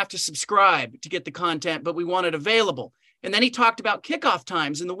 might have to subscribe to get the content, but we want it available. And then he talked about kickoff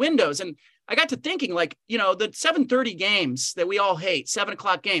times and the windows. And I got to thinking, the 7:30 games that we all hate,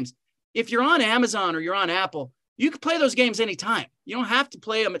 7:00 games, if you're on Amazon or you're on Apple, you can play those games anytime. You don't have to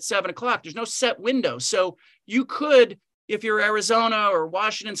play them at 7:00. There's no set window. So you could, if you're Arizona or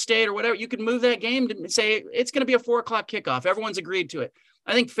Washington State or whatever, you could move that game to say it's going to be a 4:00 kickoff. Everyone's agreed to it.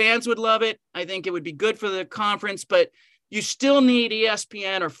 I think fans would love it. I think it would be good for the conference, but you still need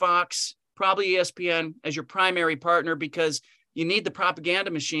ESPN or Fox, probably ESPN, as your primary partner, because you need the propaganda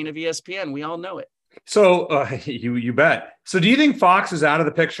machine of ESPN. We all know it. So you bet. So do you think Fox is out of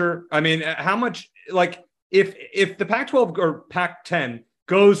the picture? I mean, how much, if the Pac-12 or Pac-10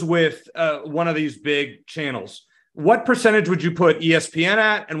 goes with one of these big channels, what percentage would you put ESPN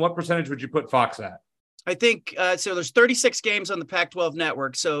at, and what percentage would you put Fox at? I think so. There's 36 games on the Pac-12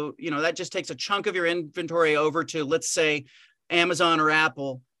 network. So, that just takes a chunk of your inventory over to, let's say, Amazon or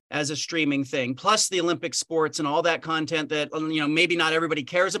Apple as a streaming thing, plus the Olympic sports and all that content that, maybe not everybody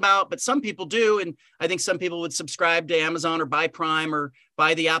cares about, but some people do. And I think some people would subscribe to Amazon or buy Prime or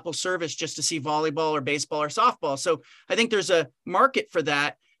buy the Apple service just to see volleyball or baseball or softball. So I think there's a market for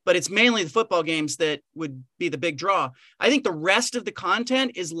that. But it's mainly the football games that would be the big draw. I think the rest of the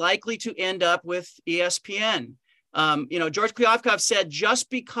content is likely to end up with ESPN. George Kliavkoff said just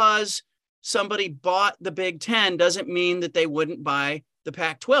because somebody bought the Big Ten doesn't mean that they wouldn't buy the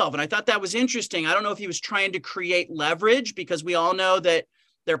Pac-12. And I thought that was interesting. I don't know if he was trying to create leverage, because we all know that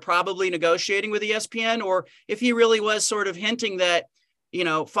they're probably negotiating with ESPN, or if he really was sort of hinting that,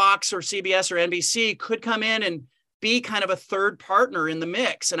 Fox or CBS or NBC could come in and be kind of a third partner in the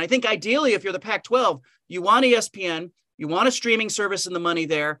mix. And I think ideally, if you're the Pac-12, you want ESPN, you want a streaming service and the money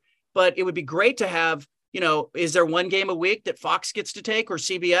there, but it would be great to have, is there one game a week that Fox gets to take, or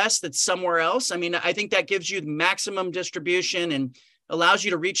CBS that's somewhere else? I mean, I think that gives you maximum distribution and allows you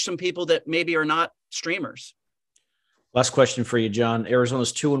to reach some people that maybe are not streamers. Last question for you, John.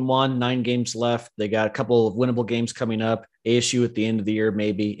 Arizona's 2-1, 9 games left. They got a couple of winnable games coming up. ASU at the end of the year,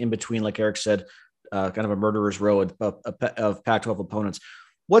 maybe in between, like Eric said, kind of a murderer's row of Pac-12 opponents.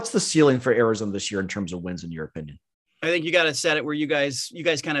 What's the ceiling for Arizona this year in terms of wins, in your opinion? I think you got to set it where you guys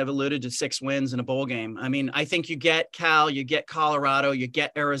kind of alluded to 6 wins in a bowl game. I mean, I think you get Cal, you get Colorado, you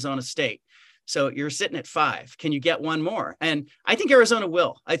get Arizona State. So you're sitting at 5. Can you get one more? And I think Arizona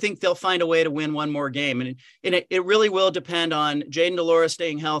will. I think they'll find a way to win one more game. And it really will depend on Jaden Delora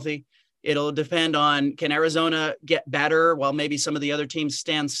staying healthy. It'll depend on, can Arizona get better while maybe some of the other teams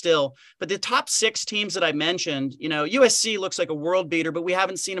stand still? But the top 6 teams that I mentioned, USC looks like a world beater, but we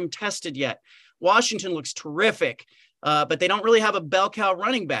haven't seen them tested yet. Washington looks terrific, but they don't really have a bell cow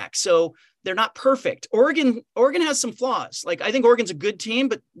running back. So they're not perfect. Oregon has some flaws. Like, I think Oregon's a good team,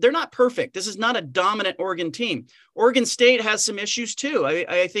 but they're not perfect. This is not a dominant Oregon team. Oregon State has some issues too.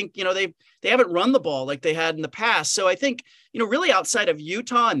 I think, they haven't run the ball like they had in the past. So I think, really outside of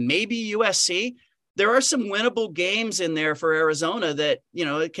Utah and maybe USC, there are some winnable games in there for Arizona that,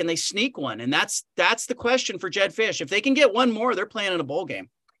 can they sneak one? And that's the question for Jed Fish. If they can get one more, they're playing in a bowl game.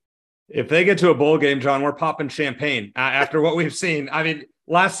 If they get to a bowl game, John, we're popping champagne after what we've seen. I mean,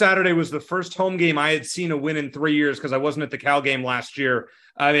 last Saturday was the first home game I had seen a win in 3 years because I wasn't at the Cal game last year.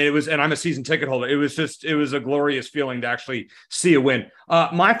 I mean, and I'm a season ticket holder. It was a glorious feeling to actually see a win.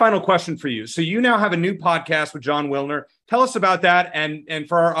 My final question for you. So you now have a new podcast with John Wilner. Tell us about that. And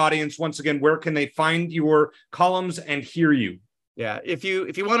for our audience, once again, where can they find your columns and hear you? Yeah. If you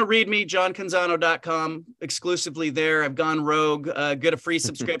want to read me, johncanzano.com, exclusively there. I've gone rogue. Get a free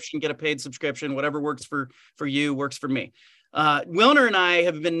subscription, get a paid subscription, whatever works for you works for me. Wilner and I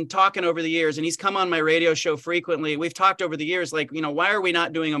have been talking over the years, and he's come on my radio show frequently. We've talked over the years, like, why are we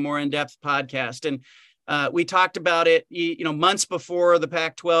not doing a more in-depth podcast? And we talked about it, months before the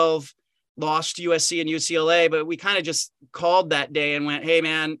Pac-12 lost USC and UCLA, but we kind of just called that day and went, hey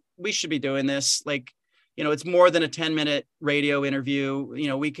man, we should be doing this. Like, it's more than a 10-minute radio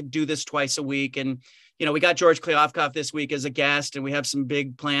interview. We could do this twice a week. And, we got George Kleofkoff this week as a guest, and we have some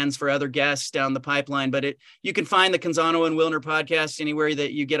big plans for other guests down the pipeline. But you can find the Canzano and Wilner podcast anywhere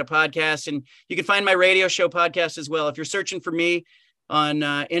that you get a podcast. And you can find my radio show podcast as well. If you're searching for me on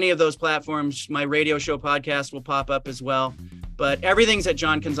any of those platforms, my radio show podcast will pop up as well. But everything's at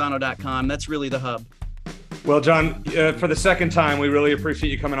johncanzano.com. That's really the hub. Well, John, for the second time, we really appreciate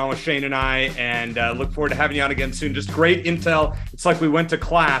you coming on with Shane and I, and look forward to having you on again soon. Just great intel. It's like we went to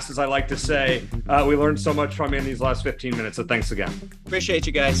class, as I like to say. We learned so much from you in these last 15 minutes, so thanks again. Appreciate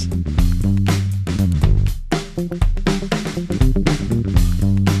you guys.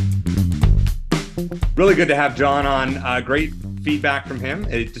 Really good to have John on. Great feedback from him.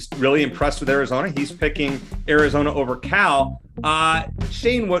 Just really impressed with Arizona. He's picking Arizona over Cal.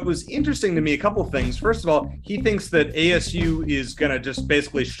 Shane, what was interesting to me, a couple of things. First of all, he thinks that ASU is going to just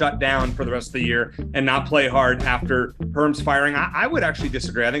basically shut down for the rest of the year and not play hard after Herm's firing. I would actually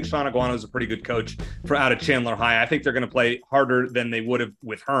disagree. I think Sean Aguano is a pretty good coach out of Chandler High. I think they're going to play harder than they would have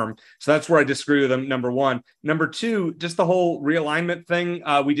with Herm. So that's where I disagree with him, number one. Number two, just the whole realignment thing.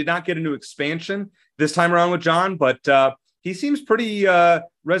 We did not get into expansion this time around with John, but he seems pretty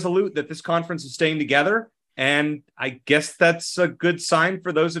resolute that this conference is staying together. And I guess that's a good sign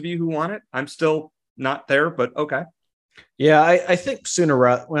for those of you who want it. I'm still not there, but okay. Yeah, I think sooner,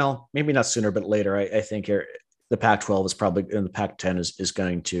 well, maybe not sooner, but later, I think the Pac-12 is probably, and the Pac-10 is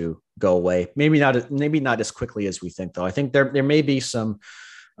going to go away. Maybe not as quickly as we think, though. I think there may be some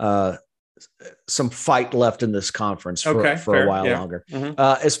fight left in this conference for a while longer. Mm-hmm.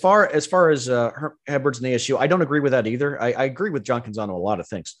 As far as Herm Edwards and ASU, I don't agree with that either. I agree with John Canzano a lot of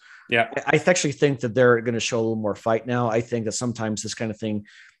things. Yeah, I actually think that they're going to show a little more fight now. I think that sometimes this kind of thing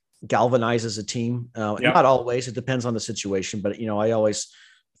galvanizes a team. Not always. It depends on the situation. But, I always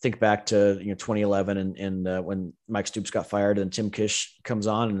think back to 2011 and when Mike Stoops got fired and Tim Kish comes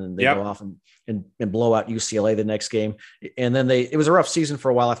on and they go off and blow out UCLA the next game. And then it was a rough season for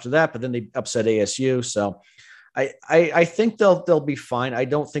a while after that, but then they upset ASU. So I think they'll be fine. I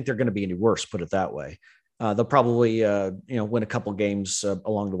don't think they're going to be any worse, put it that way. They'll probably, win a couple games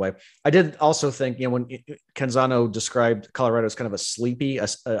along the way. I did also think, when Canzano described Colorado as kind of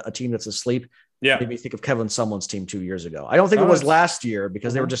a team that's asleep, made me think of Kevin Sumlin's team 2 years ago. I don't think it was last year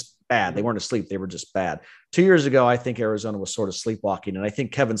because they were just bad. They weren't asleep. They were just bad. 2 years ago, I think Arizona was sort of sleepwalking, and I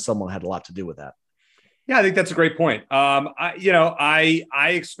think Kevin Sumlin had a lot to do with that. Yeah, I think that's a great point. I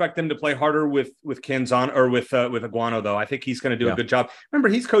expect them to play harder with Canzano or with Aguano, though. I think he's going to do a good job. Remember,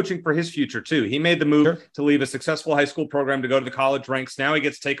 he's coaching for his future too. He made the move to leave a successful high school program to go to the college ranks. Now he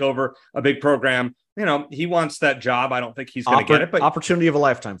gets to take over a big program. He wants that job. I don't think he's going to get it, but opportunity of a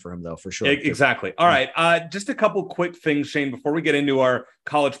lifetime for him, though, for sure. Exactly. All right. Just a couple quick things, Shane, before we get into our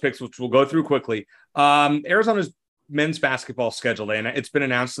college picks, which we'll go through quickly. Arizona's men's basketball schedule, and it's been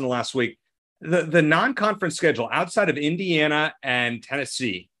announced in the last week. The non-conference schedule outside of Indiana and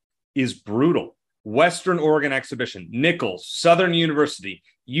Tennessee is brutal. Western Oregon Exhibition, Nichols, Southern University,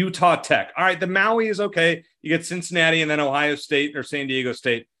 Utah Tech. All right, the Maui is okay. You get Cincinnati and then Ohio State or San Diego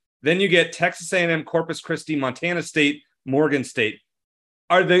State. Then you get Texas A&M, Corpus Christi, Montana State, Morgan State.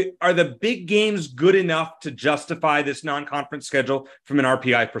 Are the big games good enough to justify this non-conference schedule from an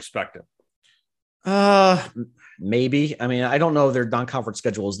RPI perspective? Maybe. I mean, I don't know if their non-conference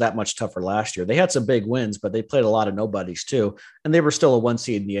schedule was that much tougher last year. They had some big wins, but they played a lot of nobodies too. And they were still a 1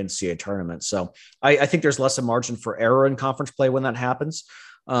 seed in the NCAA tournament. So I think there's less of margin for error in conference play when that happens.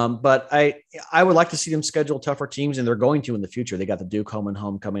 But I would like to see them schedule tougher teams, and they're going to in the future. They got the Duke home and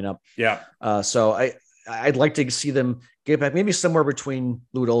home coming up. Yeah. So I'd like to see them get back maybe somewhere between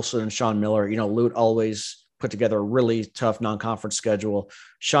Lute Olson and Sean Miller. You know, Lute always put together a really tough non-conference schedule.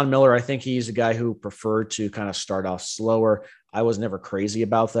 Sean Miller, I think he's a guy who preferred to kind of start off slower. I was never crazy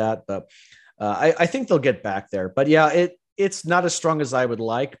about that, but I think they'll get back there. But yeah, it's not as strong as I would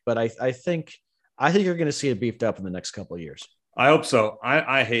like, but I think you're going to see it beefed up in the next couple of years. I hope so.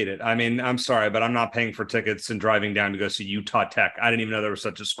 I hate it. I mean, I'm sorry, but I'm not paying for tickets and driving down to go see Utah Tech. I didn't even know there was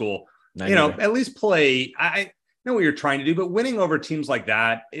such a school. At least play. I know what you're trying to do, but winning over teams like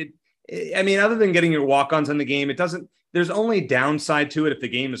that, I mean, other than getting your walk-ons in the game, there's only downside to it if the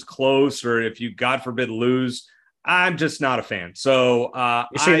game is close or if you, God forbid, lose. I'm just not a fan. So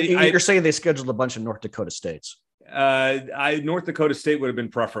you're saying they scheduled a bunch of North Dakota States. North Dakota State would have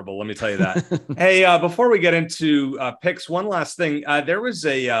been preferable. Let me tell you that. Hey, before we get into picks, one last thing. There was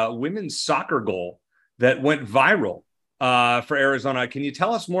a women's soccer goal that went viral for Arizona. Can you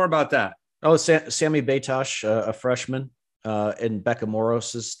tell us more about that? Oh, Sammy Batosh, a freshman. In Becca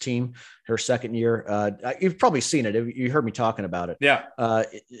Moros's team, her second year. You've probably seen it. You heard me talking about it. Yeah.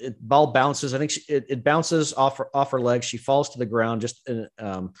 Ball bounces. I think it bounces off her legs. She falls to the ground. Just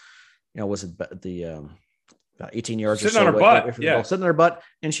was it the 18 yards sitting or so on her butt? Yeah, sitting on her butt,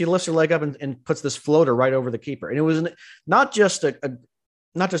 and she lifts her leg up and puts this floater right over the keeper. And it was not just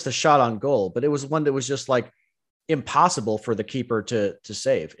a shot on goal, but it was one that was just like impossible for the keeper to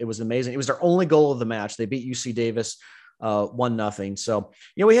save. It was amazing. It was their only goal of the match. They beat UC Davis 1-0. So,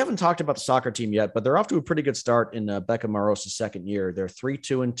 we haven't talked about the soccer team yet, but they're off to a pretty good start in Becca Moros's second year. They're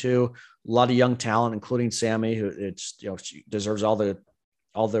 3-2-2, a lot of young talent, including Sammy, who she deserves all the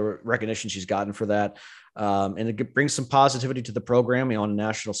recognition she's gotten for that. And it brings some positivity to the program on a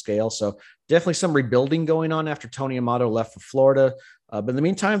national scale. So definitely some rebuilding going on after Tony Amato left for Florida. But in the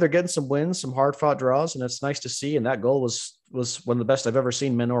meantime, they're getting some wins, some hard fought draws, and it's nice to see. And that goal was one of the best I've ever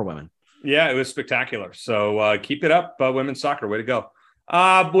seen, men or women. Yeah, it was spectacular. So keep it up, women's soccer. Way to go.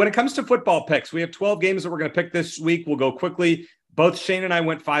 When it comes to football picks, we have 12 games that we're going to pick this week. We'll go quickly. Both Shane and I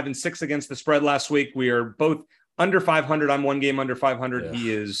went 5-6 against the spread last week. We are both under 500. I'm one game under 500. Yeah.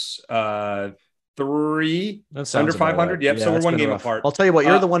 He is 3 under 500. Right. Yep. Yeah, so we're one game apart. I'll tell you what,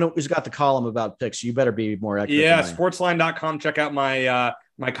 you're the one who's got the column about picks. You better be more accurate. Yeah. Sportsline.com. Check out my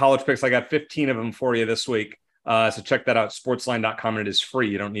college picks. I got 15 of them for you this week. So check that out, sportsline.com, and it is free.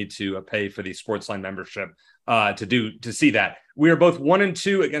 You don't need to pay for the Sportsline membership to see that. We are both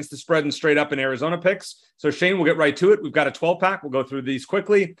 1-2 against the spread and straight up in Arizona picks. So Shane, we'll get right to it. We've got a 12-pack. We'll go through these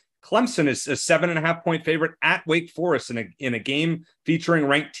quickly. Clemson is a 7.5-point favorite at Wake Forest in a game featuring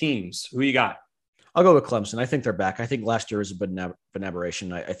ranked teams. Who you got? I'll go with Clemson. I think they're back. I think last year was a bit of an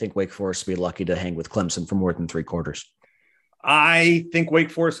aberration. I think Wake Forest will be lucky to hang with Clemson for more than 3 quarters. I think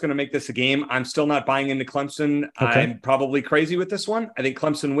Wake Forest is going to make this a game. I'm still not buying into Clemson. Okay. I'm probably crazy with this one. I think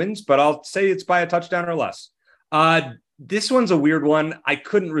Clemson wins, but I'll say it's by a touchdown or less. This one's a weird one. I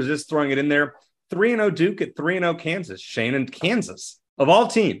couldn't resist throwing it in there. 3-0 Duke at 3-0 Kansas. Shane, and Kansas, of all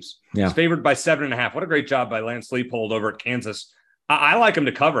teams, is favored by 7.5. What a great job by Lance Leipold over at Kansas. I like them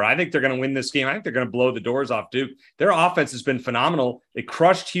to cover. I think they're going to win this game. I think they're going to blow the doors off Duke. Their offense has been phenomenal. They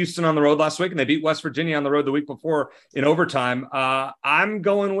crushed Houston on the road last week, and they beat West Virginia on the road the week before in overtime. I'm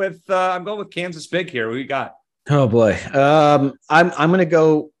going with Kansas big here. What you got? Oh boy, I'm going to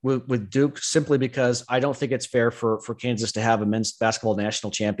go with Duke simply because I don't think it's fair for Kansas to have a men's basketball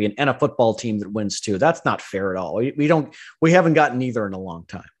national champion and a football team that wins too. That's not fair at all. We haven't gotten either in a long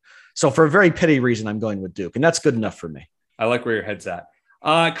time. So for a very petty reason, I'm going with Duke, and that's good enough for me. I like where your head's at.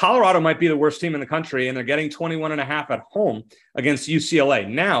 Colorado might be the worst team in the country, and they're getting 21.5 at home against UCLA.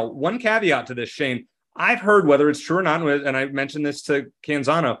 Now, one caveat to this, Shane. I've heard, whether it's true or not, and I mentioned this to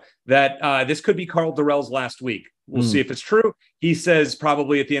Canzano, that this could be Carl Durrell's last week. We'll see if it's true. He says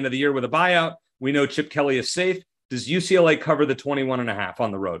probably at the end of the year with a buyout. We know Chip Kelly is safe. Does UCLA cover the 21.5 on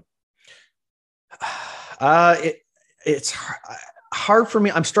the road? It's hard for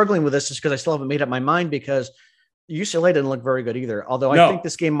me. I'm struggling with this just because I still haven't made up my mind because UCLA didn't look very good either. Although I think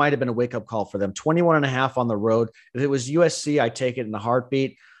this game might've been a wake-up call for them. 21.5 on the road. If it was USC, I take it in a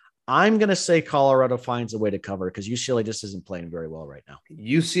heartbeat. I'm going to say Colorado finds a way to cover because UCLA just isn't playing very well right now.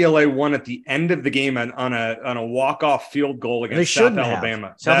 UCLA won at the end of the game on a walk-off field goal against South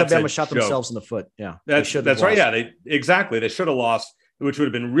Alabama. South Alabama shot themselves in the foot. Yeah, that's right. Yeah, they should have lost, which would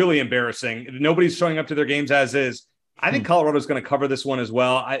have been really embarrassing. Nobody's showing up to their games as is. I think Colorado's going to cover this one as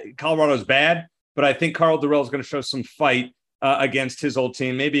well. Colorado's bad, but I think Carl Durrell is going to show some fight against his old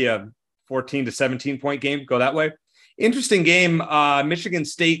team. Maybe a 14 to 17 point game. Go that way. Interesting game. Michigan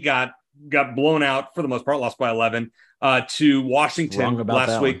State got blown out for the most part, lost by 11 to Washington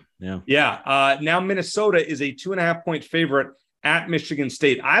last week. Yeah. Now Minnesota is a 2.5 point favorite at Michigan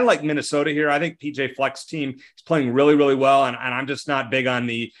State. I like Minnesota here. I think PJ Fleck's team is playing really, really well, and I'm just not big on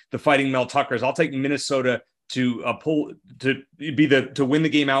the fighting Mel Tuckers. I'll take Minnesota to win the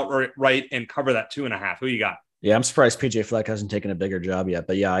game outright and cover that 2.5. Who you got? Yeah, I'm surprised PJ Fleck hasn't taken a bigger job yet.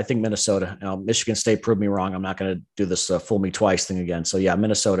 But yeah, I think Minnesota. Michigan State proved me wrong. I'm not going to do this fool me twice thing again. So yeah,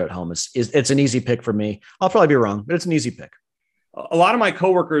 Minnesota at home it's an easy pick for me. I'll probably be wrong, but it's an easy pick. A lot of my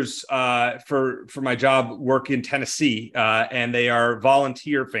coworkers for my job work in Tennessee, and they are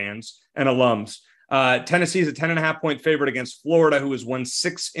volunteer fans and alums. Tennessee is a 10.5 point favorite against Florida, who has won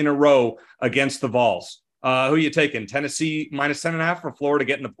 6 in a row against the Vols. Who are you taking? Tennessee minus 10.5 or Florida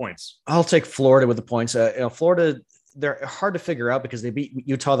getting the points? I'll take Florida with the points. Florida, they're hard to figure out because they beat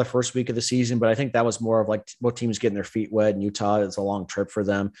Utah the first week of the season, but I think that was more of like both teams getting their feet wet, and Utah is a long trip for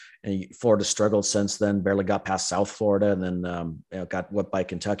them. And Florida struggled since then, barely got past South Florida, and then got whipped by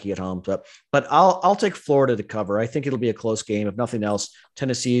Kentucky at home. But I'll take Florida to cover. I think it'll be a close game. If nothing else,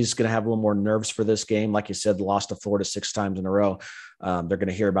 Tennessee is going to have a little more nerves for this game. Like you said, lost to Florida 6 times in a row. They're going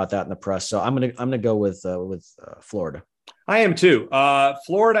to hear about that in the press. So I'm going to go with Florida. I am too.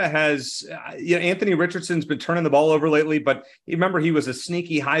 Florida has, Anthony Richardson's been turning the ball over lately, but remember he was a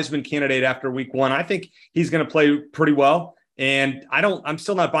sneaky Heisman candidate after week 1. I think he's going to play pretty well. And I'm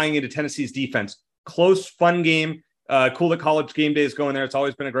still not buying into Tennessee's defense. Close, fun game. Cool that College game day is going there. It's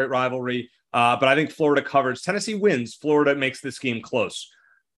always been a great rivalry. But I think Florida covers. Tennessee wins. Florida makes this game close.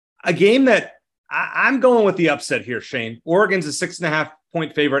 A game that I'm going with the upset here, Shane. Oregon's a 6.5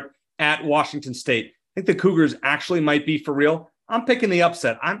 point favorite at Washington State. I think the Cougars actually might be for real. I'm picking the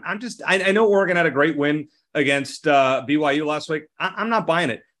upset. I know Oregon had a great win against BYU last week. I'm not buying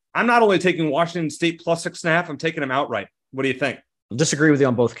it. I'm not only taking Washington State plus 6.5, I'm taking them outright. What do you think? I'll disagree with you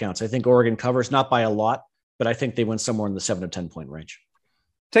on both counts. I think Oregon covers, not by a lot, but I think they win somewhere in the 7 to 10 point range.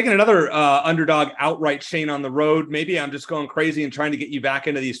 Taking another underdog outright, Shane, on the road. Maybe I'm just going crazy and trying to get you back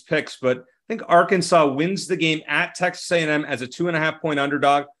into these picks, but I think Arkansas wins the game at Texas A&M as a 2.5 point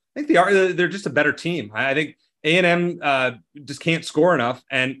underdog. I think they're just a better team. I think A&M just can't score enough.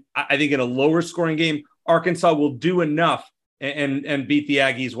 And I think in a lower scoring game, Arkansas will do enough and beat the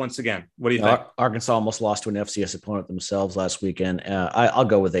Aggies once again. What do you think? Arkansas almost lost to an FCS opponent themselves last weekend. I'll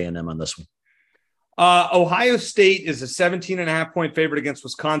go with A&M on this one. Ohio State is a 17.5 point favorite against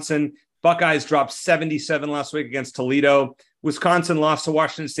Wisconsin. Buckeyes dropped 77 last week against Toledo. Wisconsin lost to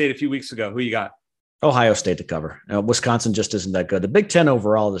Washington State a few weeks ago. Who you got? Ohio State to cover. Wisconsin just isn't that good. The Big Ten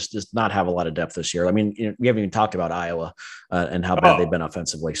overall does not have a lot of depth this year. I mean, we haven't even talked about Iowa and how bad they've been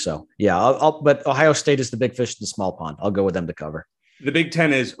offensively. So, yeah, but Ohio State is the big fish in the small pond. I'll go with them to cover. The Big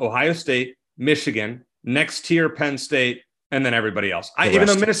Ten is Ohio State, Michigan, next tier Penn State, and then everybody else. Even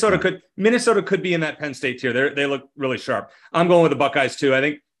though Minnesota could be in that Penn State tier. They look really sharp. I'm going with the Buckeyes too. I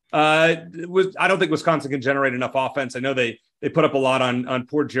think I don't think Wisconsin can generate enough offense. I know they put up a lot on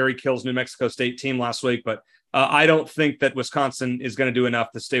poor Jerry Kill's New Mexico State team last week, but I don't think that Wisconsin is going to do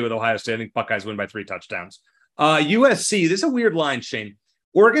enough to stay with Ohio State. I think Buckeyes win by 3 touchdowns. USC, this is a weird line, Shane.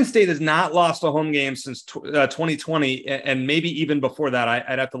 Oregon State has not lost a home game since 2020, and maybe even before that.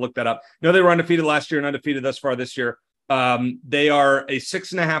 I'd have to look that up. No, they were undefeated last year and undefeated thus far this year. They are a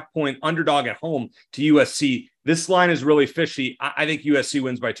 6.5 point underdog at home to USC. This line is really fishy. I think USC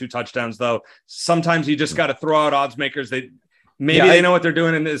wins by 2 touchdowns, though. Sometimes you just got to throw out odds makers. They know what they're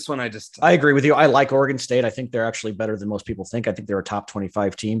doing in this one. I agree with you. I like Oregon State. I think they're actually better than most people think. I think they're a top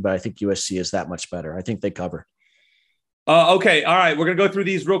 25 team, but I think USC is that much better. I think they cover. Okay. All right. We're going to go through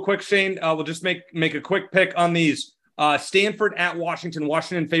these real quick, Shane. We'll just make a quick pick on these. Stanford at Washington.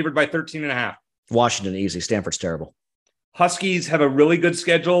 Washington favored by 13.5. Washington easy. Stanford's terrible. Huskies have a really good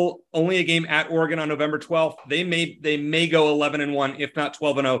schedule. Only a game at Oregon on November 12th. They may go 11-1, if not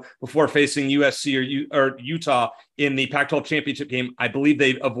 12-0, before facing USC or Utah in the Pac-12 championship game. I believe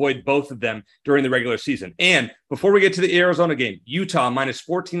they avoid both of them during the regular season. And before we get to the Arizona game, Utah minus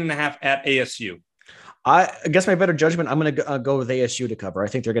 14.5 at ASU. I guess my better judgment, I'm going to go with ASU to cover. I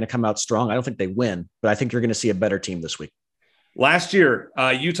think they're going to come out strong. I don't think they win, but I think you're going to see a better team this week. Last year,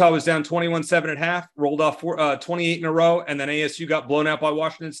 Utah was down 21-7 at half, rolled off 28 in a row, and then ASU got blown out by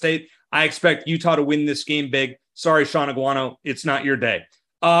Washington State. I expect Utah to win this game big. Sorry, Sean Aguano, it's not your day.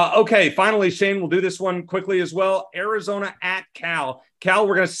 Okay, finally, Shane, we'll do this one quickly as well. Arizona at Cal. Cal,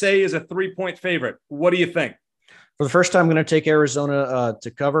 we're going to say, is a 3-point favorite. What do you think? For the first time, I'm going to take Arizona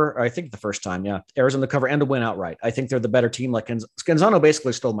to cover. I think the first time, yeah. Arizona to cover and to win outright. I think they're the better team. Like Canzano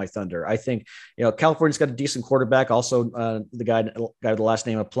basically stole my thunder. I think, California's got a decent quarterback. Also, the guy with the last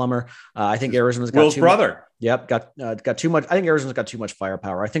name of Plummer. I think Arizona's got Will's brother. Yep, got too much. I think Arizona's got too much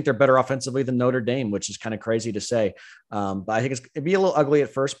firepower. I think they're better offensively than Notre Dame, which is kind of crazy to say. But I think it'd be a little ugly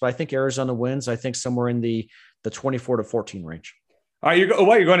at first, but I think Arizona wins. I think somewhere in the 24-14 range. All right, you're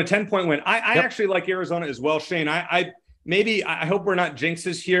going to 10-point win. I actually like Arizona as well, Shane. I hope we're not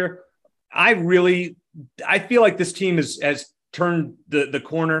jinxes here. I feel like this team has turned the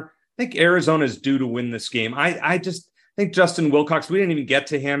corner. I think Arizona is due to win this game. I just think Justin Wilcox, we didn't even get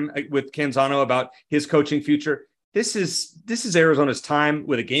to him with Canzano about his coaching future. This is Arizona's time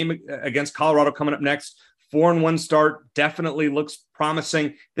with a game against Colorado coming up next. 4-1 start definitely looks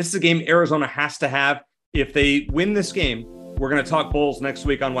promising. This is a game Arizona has to have. If they win this game, we're going to talk Bulls next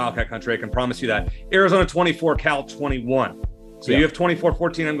week on Wildcat Country. I can promise you that. Arizona 24, Cal 21. So you have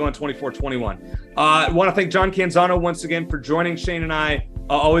 24-14. I'm going 24-21. I want to thank John Canzano once again for joining Shane and I.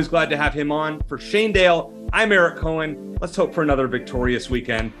 Always glad to have him on. For Shane Dale, I'm Eric Cohen. Let's hope for another victorious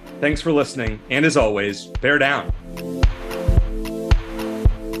weekend. Thanks for listening. And as always, bear down.